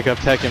did I pick up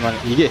Tekken? When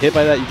you get hit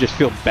by that, you just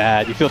feel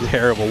bad. You feel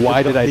terrible.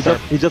 Why did I start?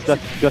 He just got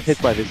hit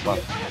by this one.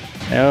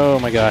 Oh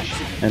my gosh.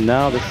 And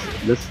now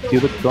this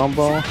stupid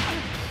combo.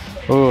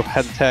 Oh,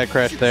 had the tag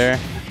crash there.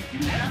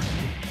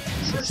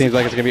 So it seems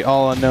like it's gonna be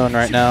all unknown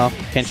right now.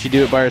 Can she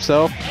do it by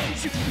herself?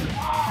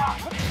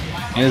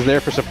 And is there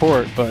for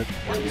support, but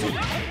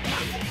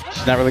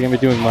she's not really gonna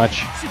be doing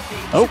much.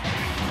 Oh.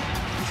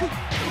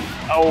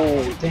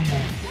 Oh, damn.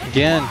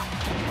 Again.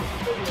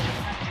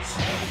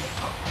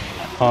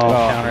 Oh,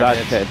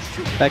 counter hit.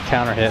 That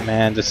counter hit,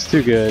 man, just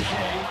too good.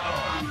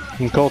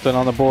 And Colton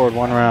on the board,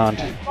 1 round.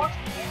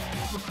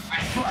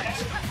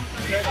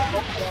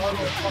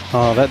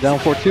 Oh, that down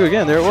 4-2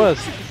 again. There it was.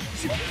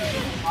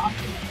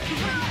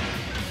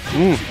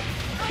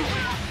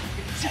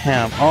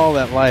 Damn, all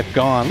that life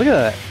gone. Look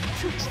at that.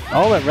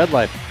 All that red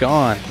life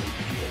gone.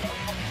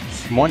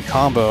 1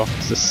 combo.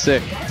 It's just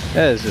sick.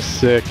 That is just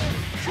sick.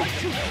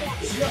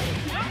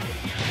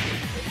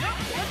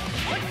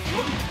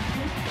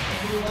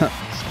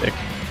 Stick.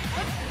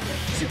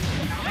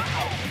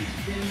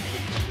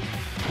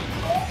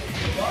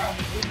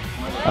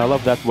 I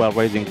love that while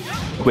raising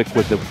quick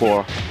with the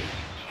 4.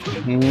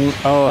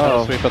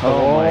 Oh, sweep at the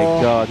oh my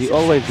wall. god, you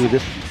always do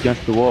this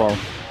against the wall.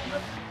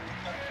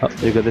 Oh,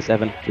 you got this,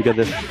 Evan. You got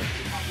this.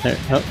 There,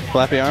 oh,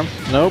 flappy arms.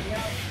 Nope.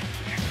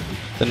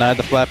 Denied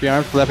the flappy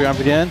arms. Flappy arms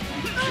again.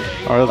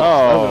 Or those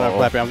are not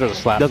flappy arms. There's a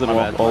slap. Doesn't My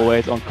work bad.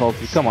 always on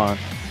Colton. Come on.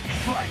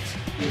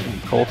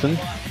 Colton.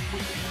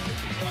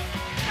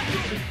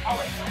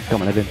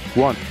 Come on, Evan.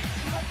 1.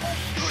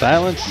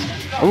 Silence.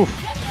 Oof.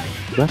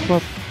 That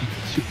was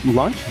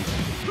lunch.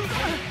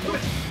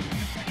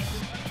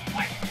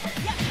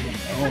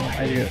 Oh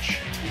my gosh.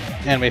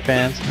 Anime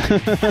fans.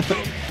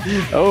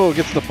 Oh,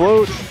 gets the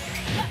float.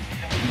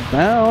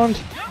 Bound.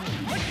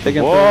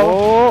 Taking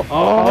Whoa.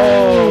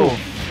 Oh.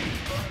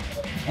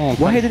 Oh,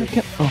 Why he didn't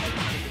get? Oh.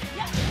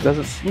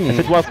 doesn't. If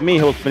it was me,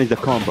 he would finish the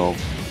combo.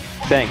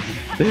 Thanks.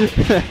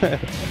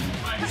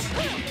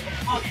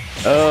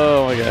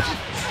 Oh my gosh.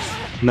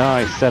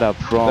 Nice setup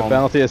The from.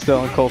 bounty is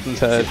still in Colton's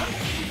head.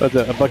 What's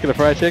it? A bucket of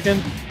fried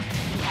chicken?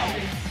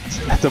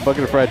 That's a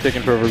bucket of fried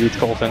chicken for whoever beats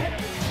Colton.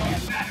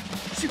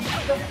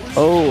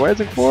 Oh,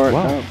 rising forward.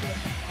 Wow. No.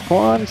 Come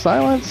on,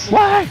 silence.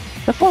 Why?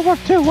 The forward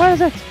too. Why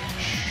is it?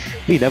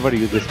 He never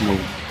used this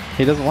move.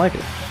 He doesn't like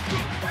it.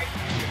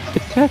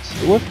 It catch.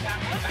 What?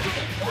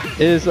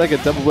 It is like a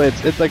double blade.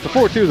 It's like the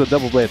 4-2 is a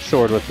double blade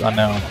sword with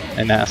Unknown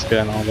and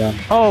Nazca and all them.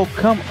 Oh,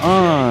 come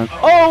on.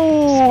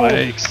 Oh!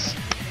 Spikes.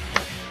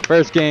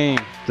 First game,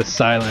 the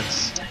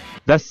silence.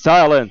 The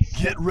silence.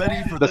 Get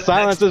ready for The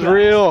silence next is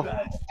real.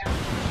 battle.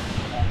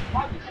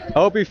 I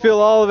hope you feel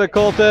all of it,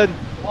 Colton.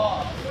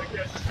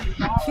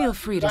 Feel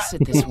free to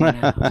sit this one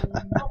out.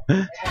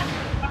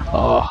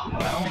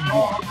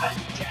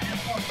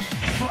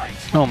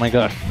 Oh my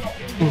gosh.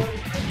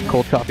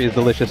 Cold coffee is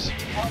delicious.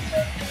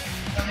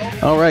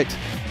 All right,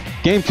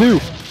 game 2.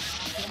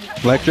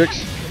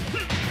 Electrics.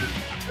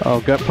 Oh,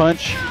 gut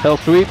punch. Hell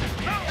sweep.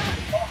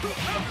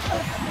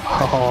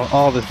 Oh,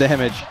 all this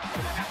damage.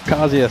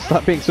 Kazuya,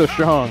 stop being so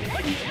strong.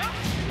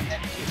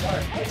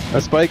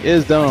 A spike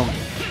is dumb,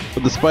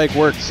 but the spike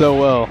works so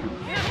well.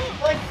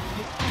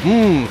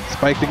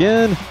 Spiked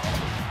again.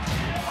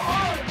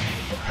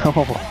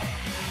 Oh,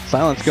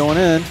 silence going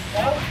in.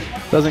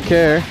 Doesn't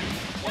care.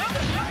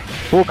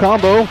 Full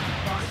combo.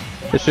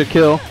 It should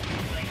kill.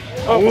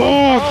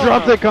 Oh,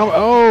 dropped that combo.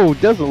 Oh,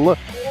 doesn't look.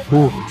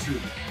 Ooh.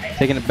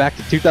 Taking it back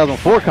to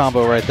 2004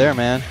 combo right there,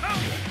 man.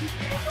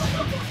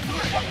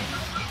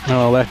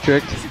 Oh,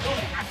 electric.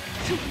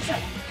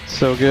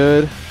 So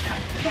good.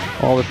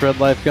 All this red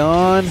life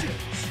gone.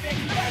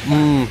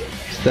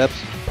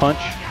 Steps, punch.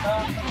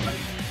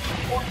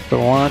 The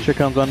launcher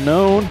comes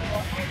Unknown.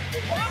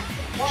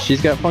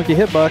 She's got funky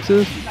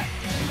hitboxes.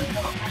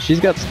 She's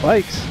got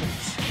spikes.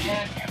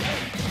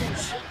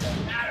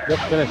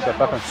 Just finished the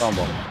fucking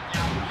combo.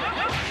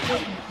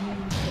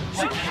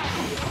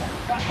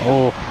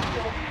 Oh,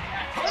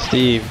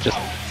 Steve just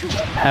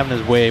having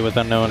his way with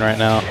Unknown right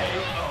now.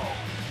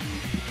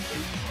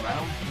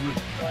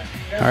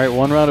 All right,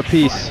 1 round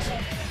apiece.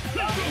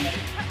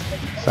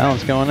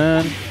 Silence going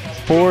in.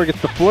 4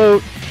 gets the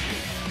float.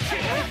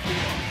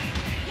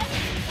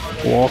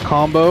 Wall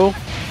combo.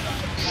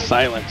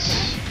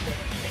 Silence.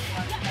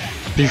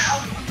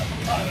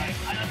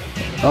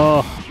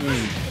 Oh.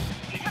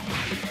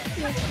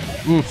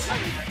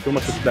 Too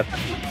much respect.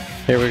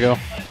 Here we go.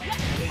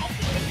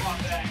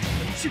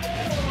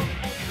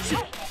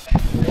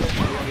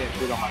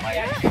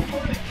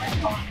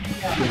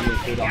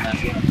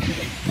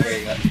 There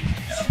you go.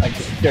 Like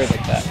scared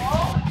like that.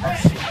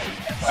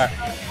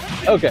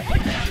 Alright. Okay.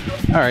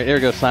 Alright, here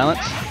we go. Silence.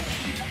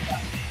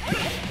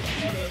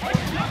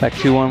 Back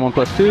 2-1,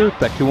 1+2.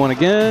 Back 2-1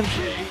 again.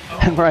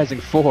 And rising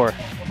 4.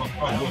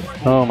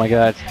 Oh my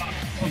god.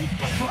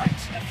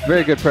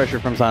 Very good pressure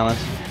from Silence.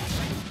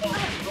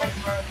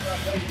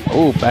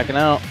 Oh, backing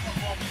out.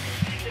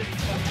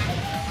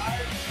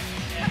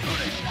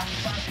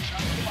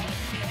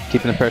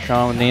 Keeping the pressure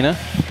on with Nina.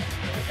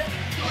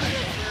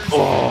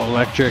 Oh,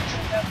 electric.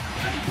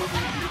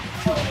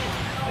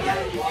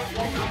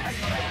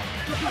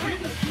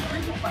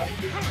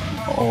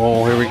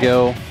 Oh, here we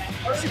go.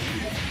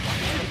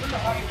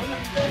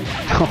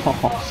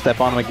 Oh,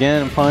 step on him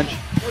again and punch.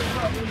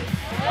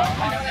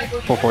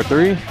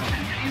 4-4-3.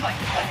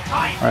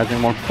 Rising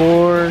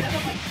 1-4.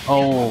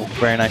 Oh,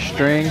 very nice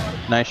string.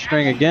 Nice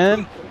string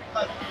again.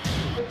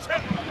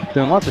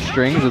 Doing lots of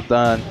strings with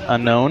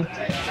Unknown.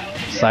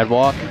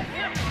 Sidewalk.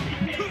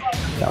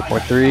 Down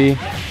 4-3.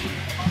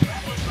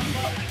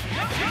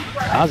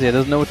 Kazuya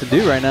doesn't know what to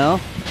do right now.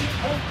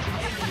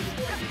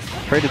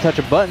 Afraid to touch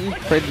a button.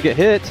 Afraid to get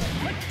hit.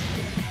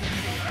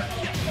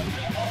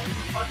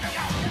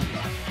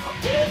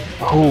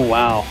 Oh,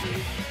 wow.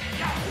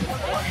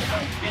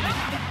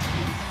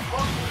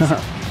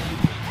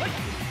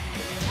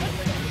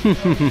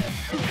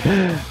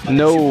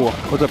 No.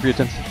 What's up,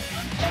 mutants?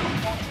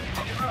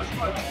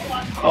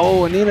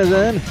 Oh, Nina's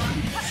in.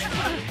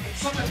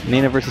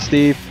 Nina versus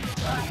Steve.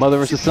 Mother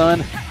versus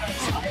son.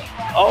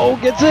 Oh,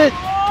 gets it.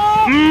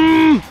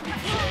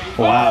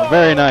 Wow,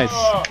 very nice.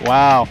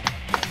 Wow.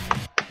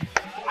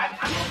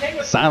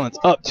 Silence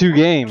up 2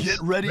 games. Get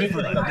ready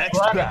for the next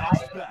battle.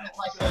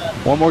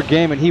 One more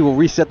game and he will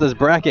reset this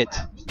bracket.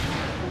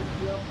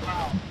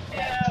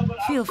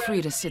 Feel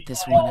free to sit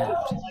this one out.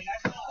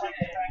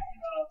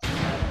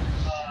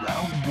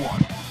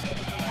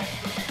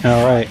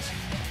 All right.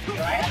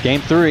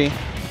 Game 3.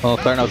 Well,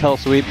 starting out with Hell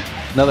Sweep.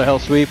 Another Hell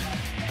Sweep.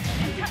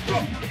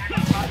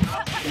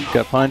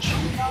 Gut punch.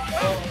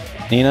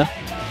 Nina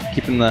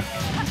keeping the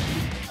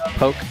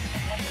poke.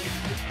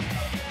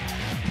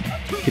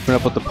 Keeping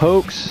up with the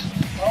pokes.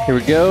 Here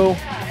we go.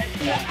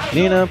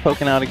 Nina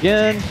poking out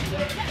again.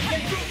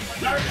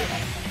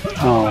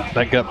 Oh,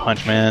 that gut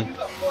punch, man.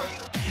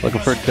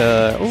 Looking for ooh,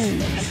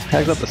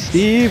 tags up to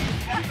Steve.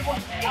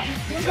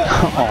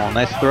 Oh,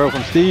 nice throw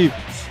from Steve.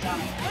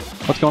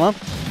 What's going on?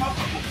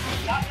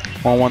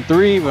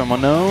 1-1-3, I'm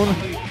unknown.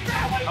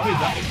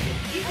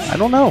 I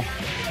don't know.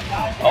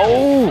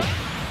 Oh!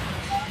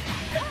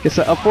 Gets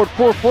an upward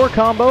 4-4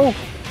 combo.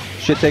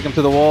 Should take him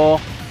to the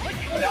wall.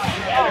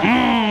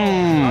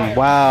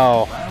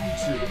 Wow.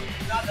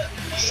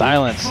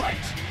 Silence.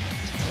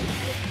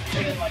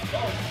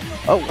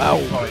 Oh, wow.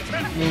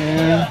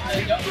 Yeah.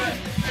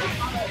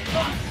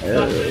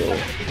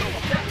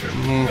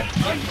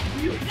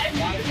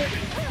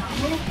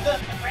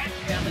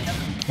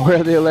 Where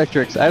are the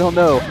electrics? I don't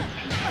know.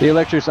 The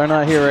electrics are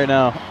not here right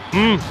now.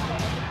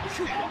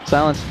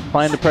 Silence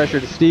applying the pressure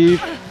to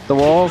Steve. The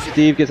wall.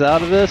 Steve gets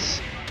out of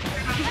this.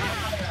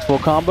 Full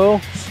combo.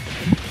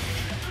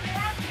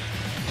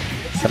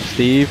 Comes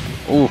Steve.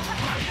 Oof.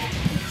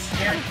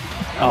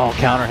 Oh,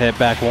 counter hit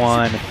back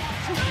 1.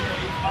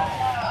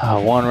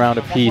 1 round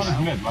apiece.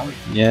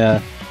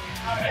 Yeah.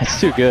 It's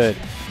too good.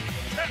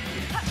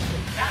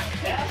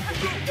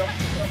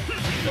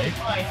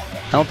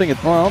 I don't think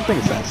it's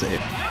that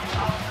safe.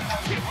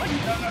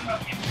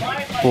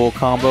 Full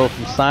combo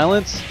from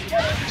Silence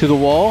to the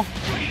wall.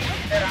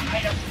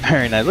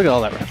 Very nice. Look at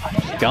all that.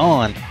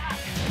 Gone.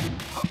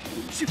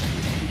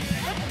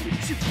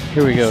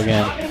 Here we go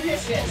again.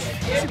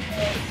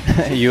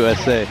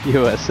 USA.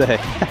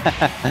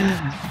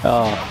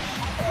 Oh.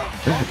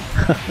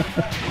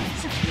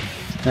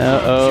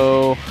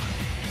 Uh-oh.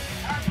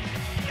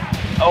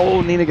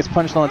 Oh, Nina gets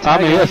punched on the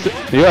I'm tag.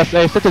 a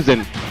USA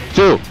citizen.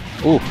 2.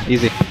 Ooh,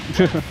 easy.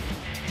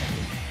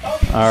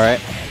 Alright.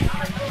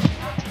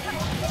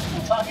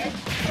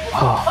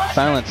 Oh,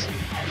 Silence.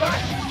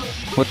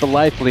 With the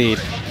life lead.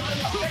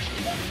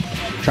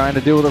 Trying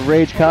to deal with a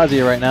Rage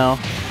Kazuya right now.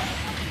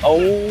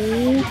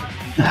 Oh.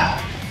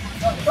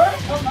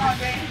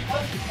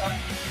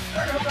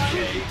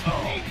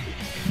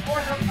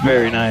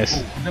 Very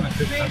nice.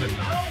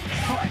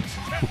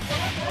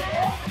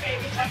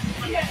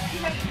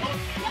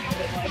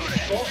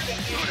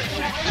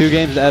 Two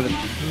games to Evan.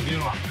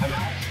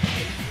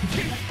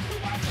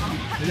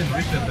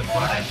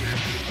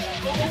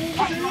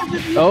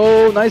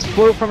 Oh, nice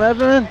float from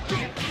Evan.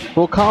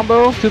 Full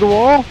combo to the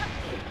wall.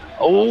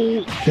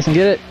 Oh, doesn't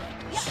get it.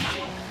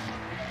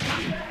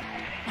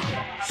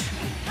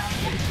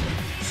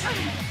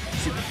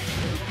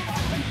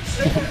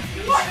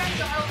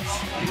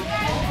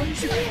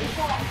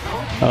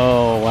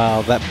 Oh,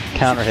 wow, that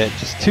counter hit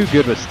just too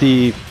good with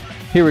Steve.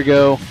 Here we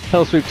go.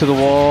 Hell sweep to the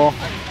wall.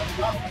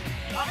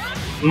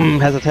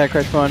 Has attack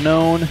crash for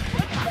unknown.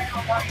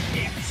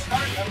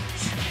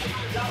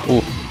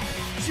 Ooh.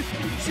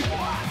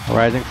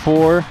 Rising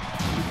 4.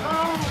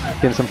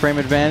 Getting some frame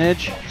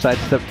advantage.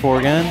 Sidestep 4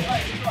 again.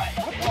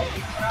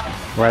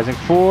 Rising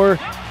 4.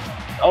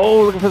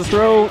 Oh, looking for the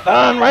throw.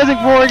 And rising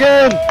 4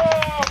 again.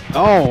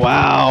 Oh,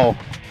 wow.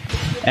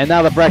 And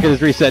now the bracket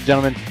is reset,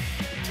 gentlemen.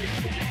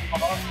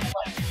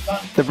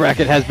 The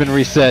bracket has been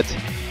reset.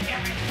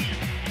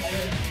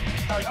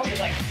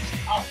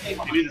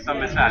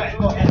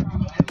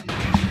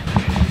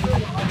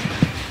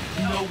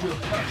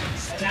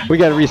 We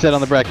got to reset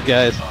on the bracket,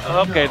 guys.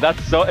 Okay,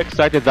 that's so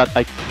excited that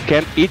I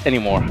can't eat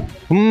anymore.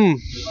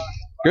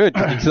 Good,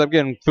 because I'm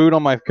getting food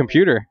on my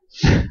computer.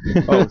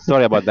 Oh,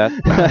 sorry about that.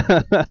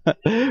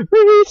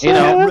 You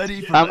know,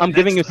 I'm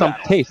giving you some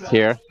taste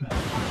here.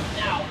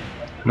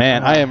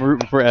 Man, I am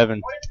rooting for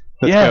Evan.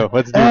 Let's go.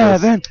 Let's do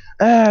this.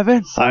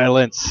 Evan.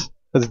 Silence.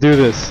 Let's do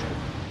this.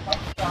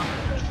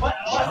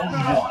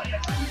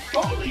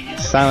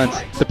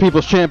 Silence. The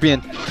people's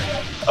champion.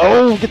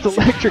 Oh, gets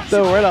electric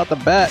though right out the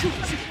bat.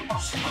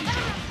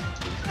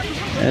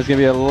 And it's gonna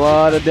be a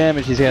lot of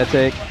damage he's gonna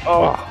take.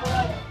 Oh.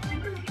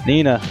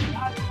 Nina.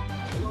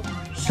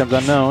 Comes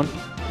unknown.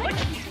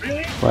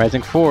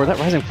 Rising 4. That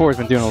Rising 4 has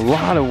been doing a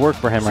lot of work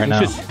for him right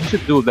now. You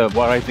should do the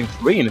Rising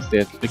 3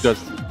 instead,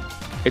 because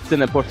it's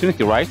an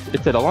opportunity, right?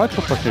 It's a launch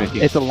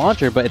opportunity. It's a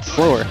launcher, but it's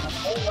slower.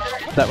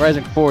 That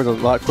Rising 4 is a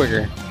lot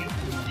quicker.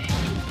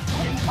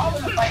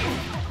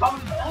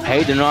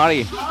 Hey,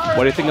 Denari,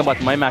 what do you think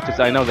about my matches?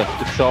 I know that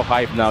it's so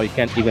hype now, you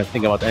can't even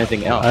think about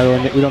anything else.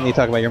 We don't need to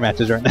talk about your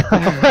matches right now.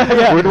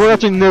 Yeah. We're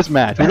watching this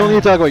match. We don't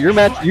need to talk about your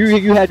match.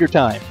 You had your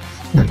time.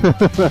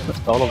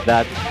 All of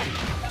that.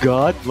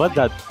 God, what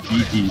that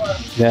GG.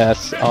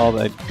 Yes, all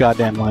the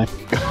goddamn line.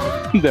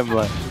 Damn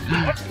line.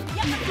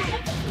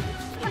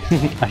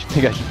 I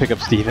think I should pick up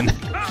Steven.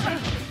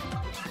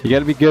 You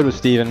gotta be good with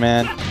Steven,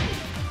 man.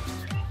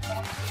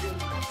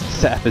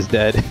 Saf is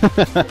dead.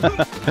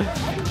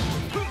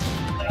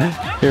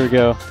 Here we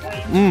go.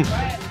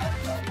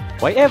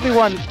 Why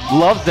everyone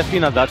loves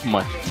Zafina that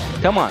much?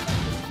 Come on.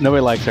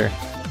 Nobody likes her.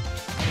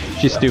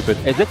 She's stupid.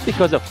 Is it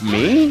because of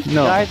me?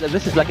 No. Guys,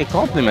 this is like a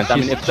compliment. I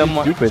mean, if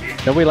someone... stupid.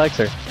 Nobody likes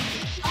her.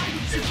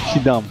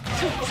 She's dumb.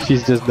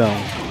 She's just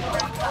dumb.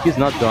 He's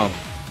not dumb.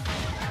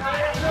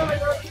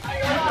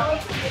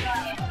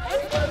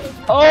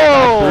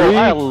 Oh,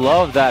 I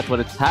love that when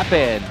it's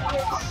happened.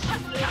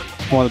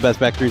 One of the best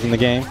back threes in the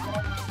game.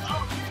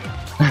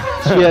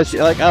 She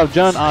like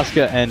John,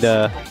 Asuka, and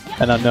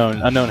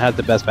Unknown. Unknown has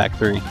the best back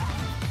three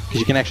because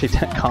you can actually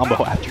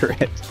combo after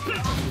it.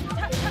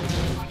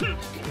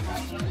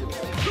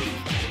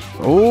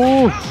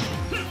 Ooh,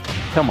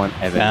 come on,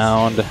 Evan.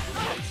 Found.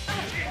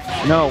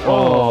 No.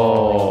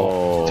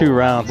 Oh. 2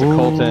 rounds of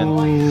Colton.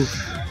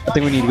 I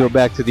think we need to go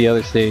back to the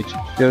other stage.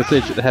 The other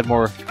stage that had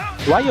more.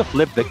 Why you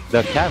flip the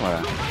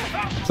camera?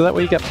 So that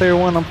way you got player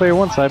 1 on player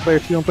 1 side, player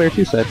 2 on player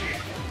 2 side.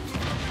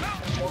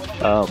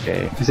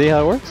 Okay. You see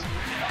how it works?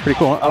 Pretty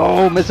cool.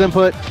 Oh,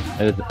 misinput.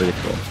 That is pretty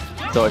cool.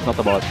 So it's not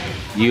about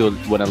you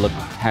when I look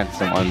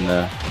handsome on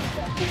the...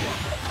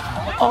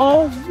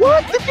 Oh,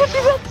 what? Did you see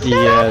that?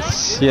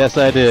 Yes, yes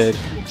I did.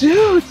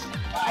 Dude!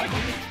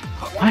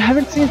 I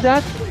haven't seen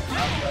that.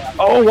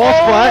 Oh, wall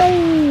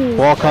splat.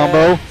 Wall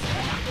combo.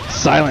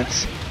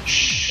 Silence.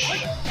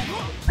 Shh.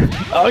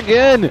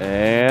 Again.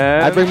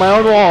 And... I bring my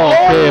own wall.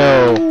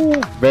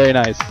 KO. Very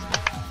nice.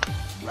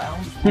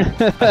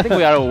 I think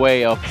we are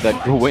away of the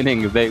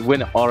winning. They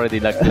win already.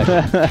 Like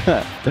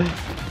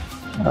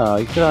oh,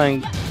 you're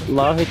throwing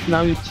low hits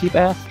now, you cheap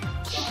ass.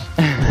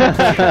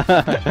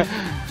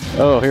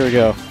 Oh, here we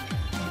go.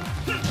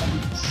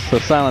 So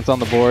silence on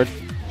the board.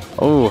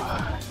 Oh,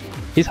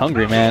 he's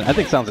hungry, man. I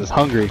think Silence is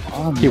hungry.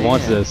 Oh, he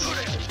wants this.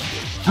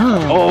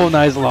 Oh,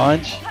 nice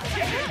launch.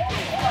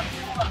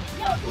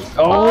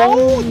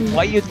 Oh,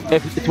 why you?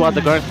 If it was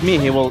against me,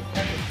 he will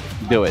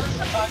do it.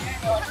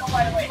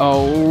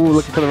 Oh,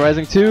 looking for the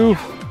rising 2.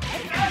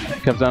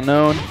 Comes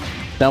Unknown.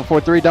 Down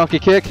 4-3, donkey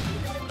kick.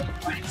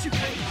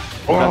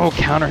 Oh,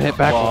 counter hit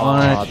back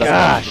 1.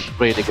 Gosh.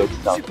 Pretty good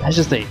stuff. That's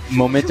just a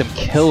momentum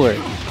killer.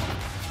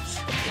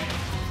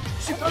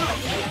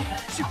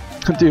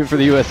 Do it for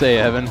the USA,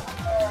 Evan.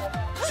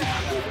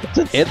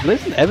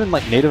 Isn't Evan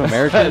like Native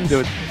American?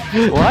 Dude,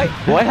 why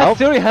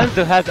Hatsuri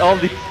Hanzo has all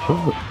these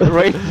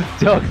race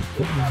talks?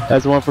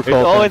 That's one for It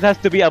Colton. always has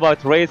to be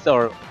about race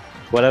or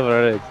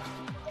whatever it is.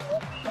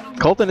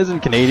 Colton isn't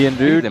Canadian,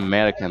 dude. He's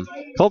American.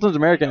 Colton's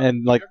American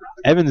and like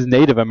Evan's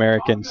Native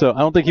American, so I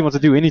don't think he wants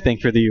to do anything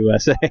for the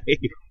USA.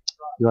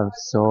 You are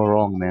so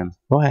wrong, man.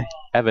 Why?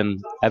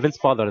 Evan's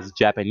father is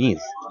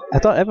Japanese. I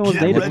thought Evan was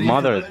Get Native. ready His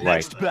mother for is the white.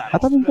 next battle. I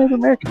thought he was Native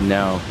American.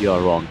 No, you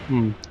are wrong.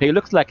 He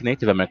looks like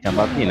Native American,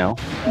 but you know.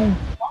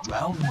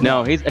 Round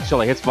No, his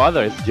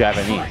father is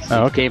Japanese.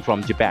 Oh, He came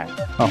from Japan.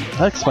 Oh,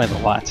 that explains a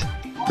lot.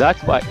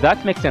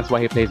 That makes sense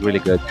why he plays really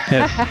good.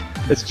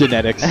 It's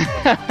genetics.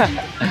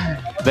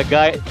 The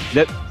guy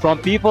from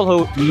people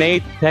who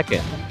made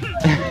Tekken.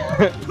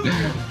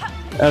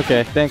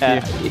 Okay, thank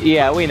you.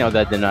 Yeah, we know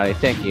that, Denari.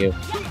 Thank you.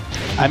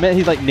 I meant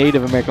he's like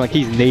Native American, like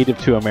he's native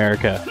to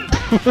America.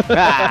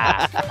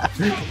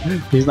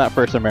 He's not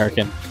first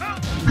American.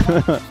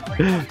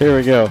 Here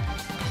we go.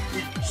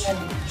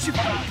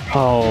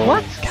 Oh,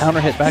 What? Counter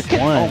hit back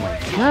 1. Oh my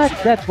god,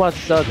 that was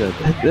so good.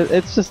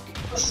 It's just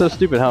so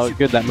stupid how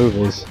good that move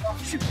is.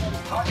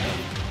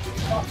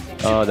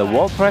 The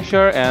wall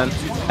pressure, and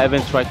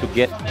Evan tried to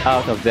get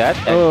out of that.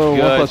 And Oh,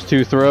 good,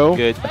 1+2 throw.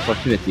 good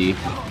opportunity.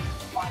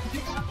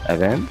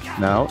 Evan,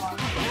 now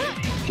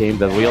came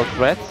the real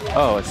threat.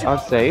 Oh, it's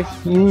unsafe.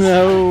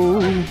 No.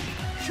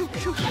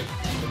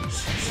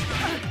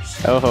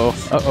 Oh,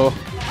 uh-oh.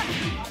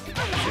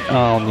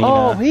 Oh,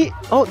 Nina.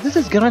 Oh, this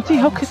is guaranteed.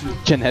 How could...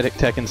 Genetic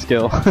Tekken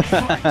skill.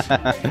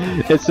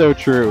 It's so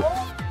true.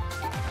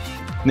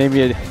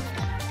 Maybe it'd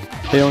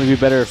only be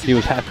better if he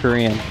was half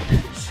Korean.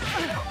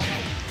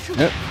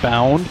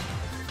 Bound.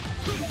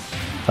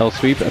 L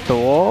sweep at the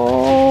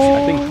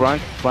wall. I think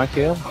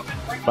Frankie?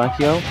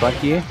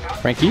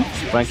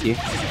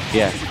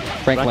 Yeah.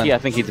 Franklin. Frankie, I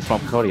think he's from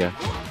Korea.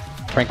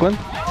 Franklin.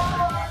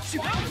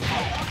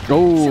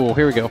 Oh,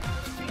 here we go.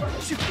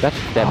 That's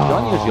that.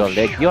 Don't use your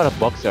leg. You're a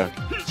boxer.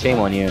 Shame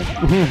on you.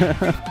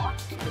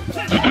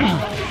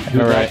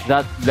 All right.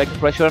 That leg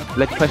pressure,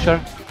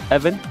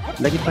 Evan.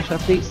 Leg pressure,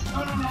 please.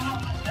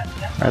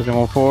 Rising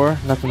 1-4.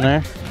 Nothing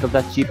there. So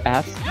that cheap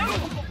ass.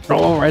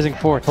 Oh, rising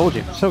 4. Told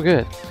you. So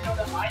good.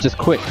 Just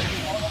quick.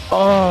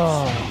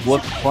 Oh,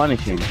 what's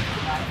punishing?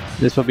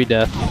 This will be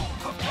death.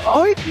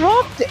 Oh, he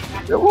dropped it.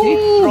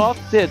 He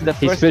dropped it the first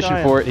He's fishing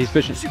time. for it. He's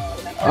fishing.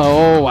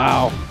 Oh,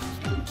 wow.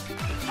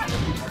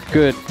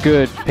 Good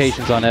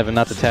patience on Evan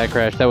not to tag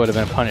crash. That would have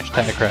been a punished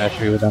tag crash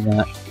if he would have done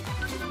that.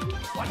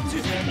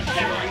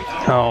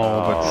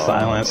 Oh, but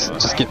silence.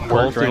 Just getting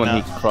worked right Colton now.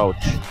 when he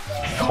crouch.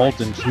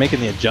 Colton just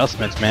making the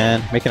adjustments,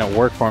 man. Making it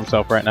work for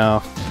himself right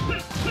now.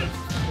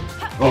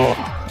 Oh,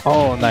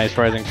 Oh, nice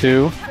rising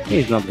 2.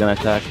 He's not gonna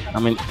attack. I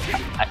mean,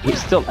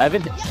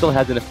 Evan still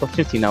has an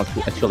opportunity now to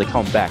actually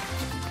come back.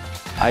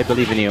 I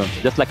believe in you,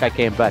 just like I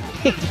came back.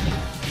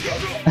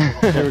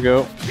 Here we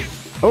go.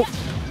 Oh,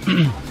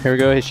 here we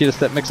go. Hishida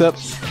step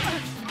mix-ups.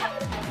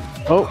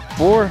 Oh,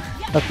 4.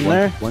 Nothing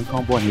there. One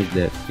combo and he's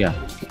dead. Yeah.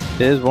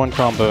 It is one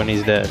combo and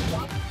he's dead.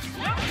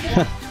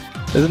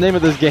 That's the name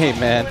of this game,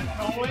 man.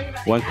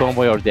 One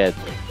combo or dead.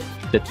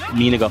 The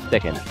meaning of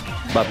Tekken.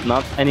 But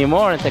not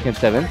anymore in Tekken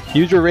 7.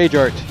 Use your rage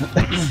art.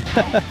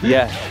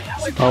 Yeah.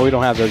 Oh, we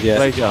don't have those yet.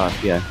 Rage art,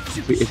 yeah.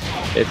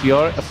 If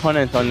your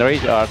opponent on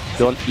rage art,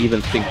 don't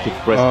even think to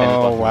press any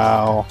Oh, button.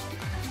 wow.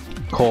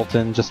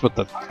 Colton, just with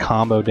the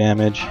combo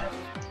damage.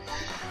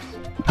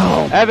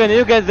 Oh, Evan,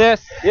 you get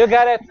this! You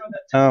got it!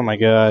 oh my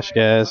gosh,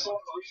 guys.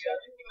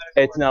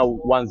 It's now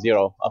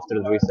 1-0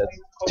 after the reset.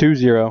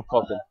 2-0.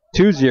 Colton.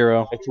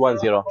 2-0. It's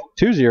 1-0.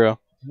 2-0.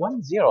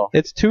 1-0.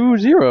 It's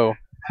 2-0.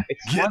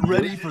 It's Get 1.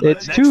 ready for the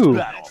It's next 2.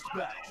 battle.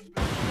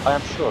 I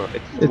am sure.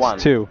 It's It's 1.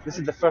 2. This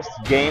is the first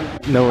game.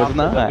 No, it's after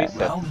not. the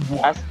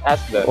reset.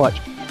 Ask the. Watch.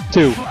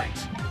 2.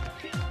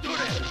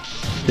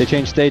 They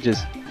changed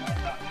stages.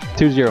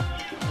 2-0.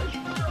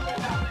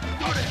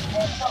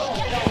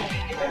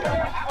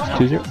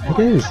 2-0.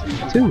 It is.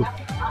 2.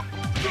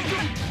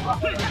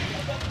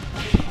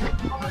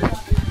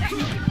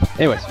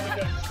 Anyways.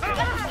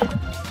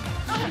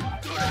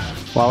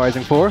 While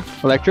rising 4.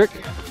 Electric.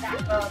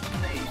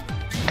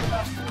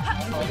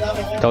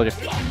 Told you.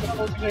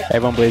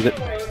 Everyone believes it.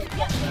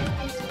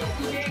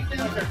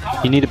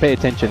 You need to pay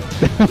attention.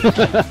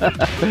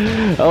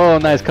 Oh,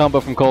 nice combo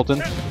from Colton.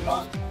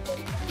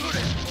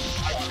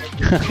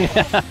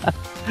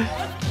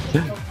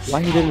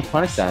 Why he didn't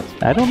punish that?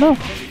 I don't know.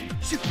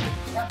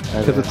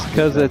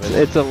 Because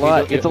it's a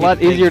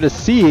lot easier to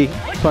see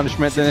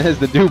punishment than it is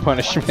to do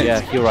punishment.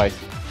 Yeah, you're right.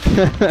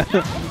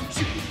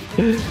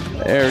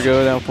 There we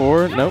go, down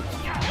 4. Nope.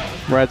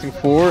 Rising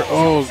 4.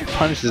 Oh,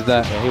 punishes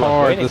that he was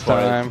hard waiting this for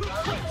it. time.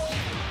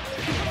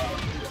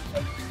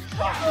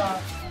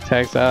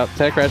 Tags out.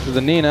 Tech right to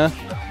the Nina.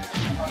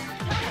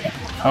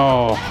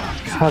 Oh,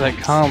 God, that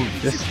combo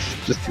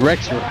just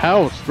wrecks your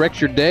house,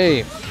 wrecks your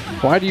day.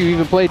 Why do you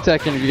even play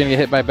Tekken if you're gonna get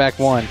hit by back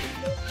 1?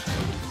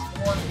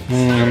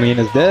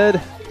 Nina's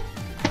dead.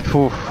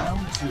 Oof.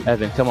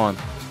 Evan, come on.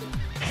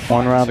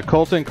 1 round to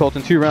Colton.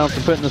 Colton 2 rounds for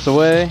putting this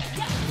away.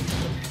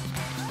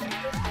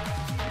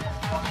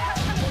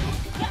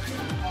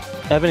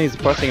 Evan is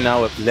pressing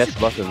now with less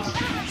buttons.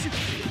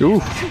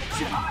 Oof.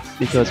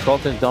 Because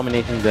Colton is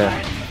dominating the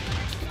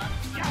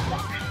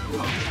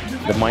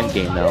mind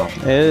game now.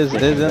 It is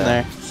in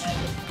there.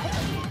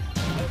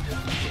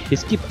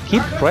 He's keep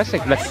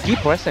pressing, like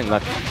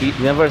he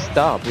never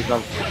stops. He's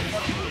not.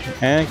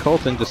 And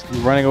Colton just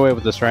running away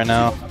with this right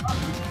now.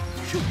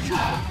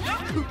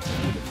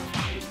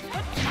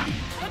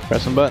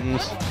 Pressing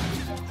buttons.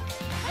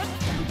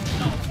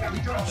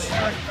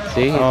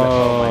 See? He's like,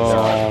 oh my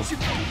god.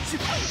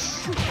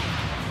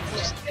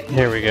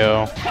 Here we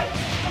go.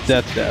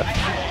 Death.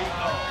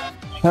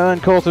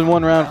 And Colton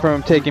 1 round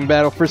from taking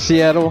battle for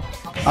Seattle,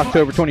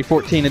 October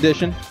 2014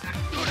 edition.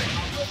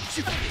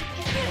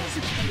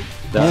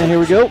 And here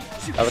we go.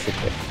 I like it.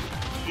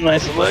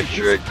 Nice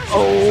electric.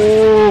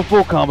 Oh,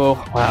 full combo.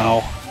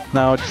 Wow.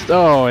 Now just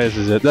this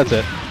is it. That's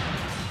it.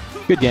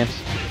 Good games.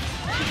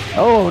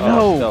 Oh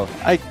no! no.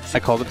 I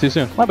called it too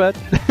soon. My bad.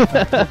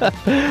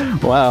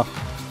 Wow.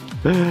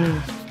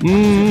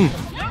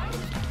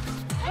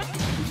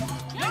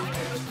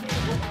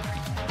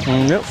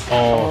 Yep.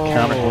 Oh,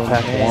 counter from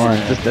pack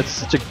 1. That's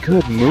such a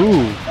good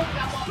move.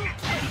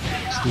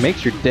 Just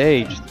makes your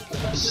day just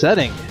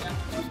upsetting.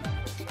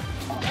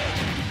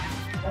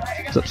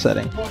 It's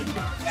upsetting.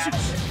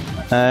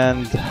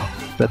 And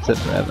that's it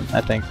for Evan.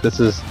 I think this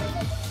is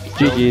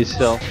GG's.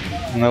 Still.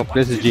 Nope,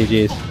 this is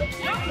GG's.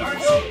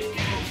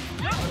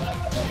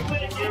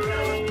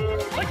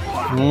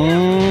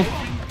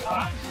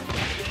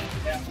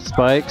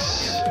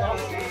 Spikes.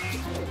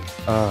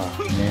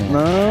 Oh man.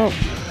 No.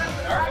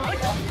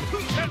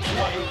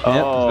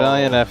 Yep, Oh.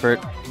 valiant effort,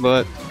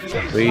 but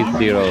 3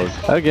 zeros.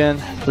 again,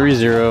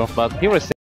 3-0. But he was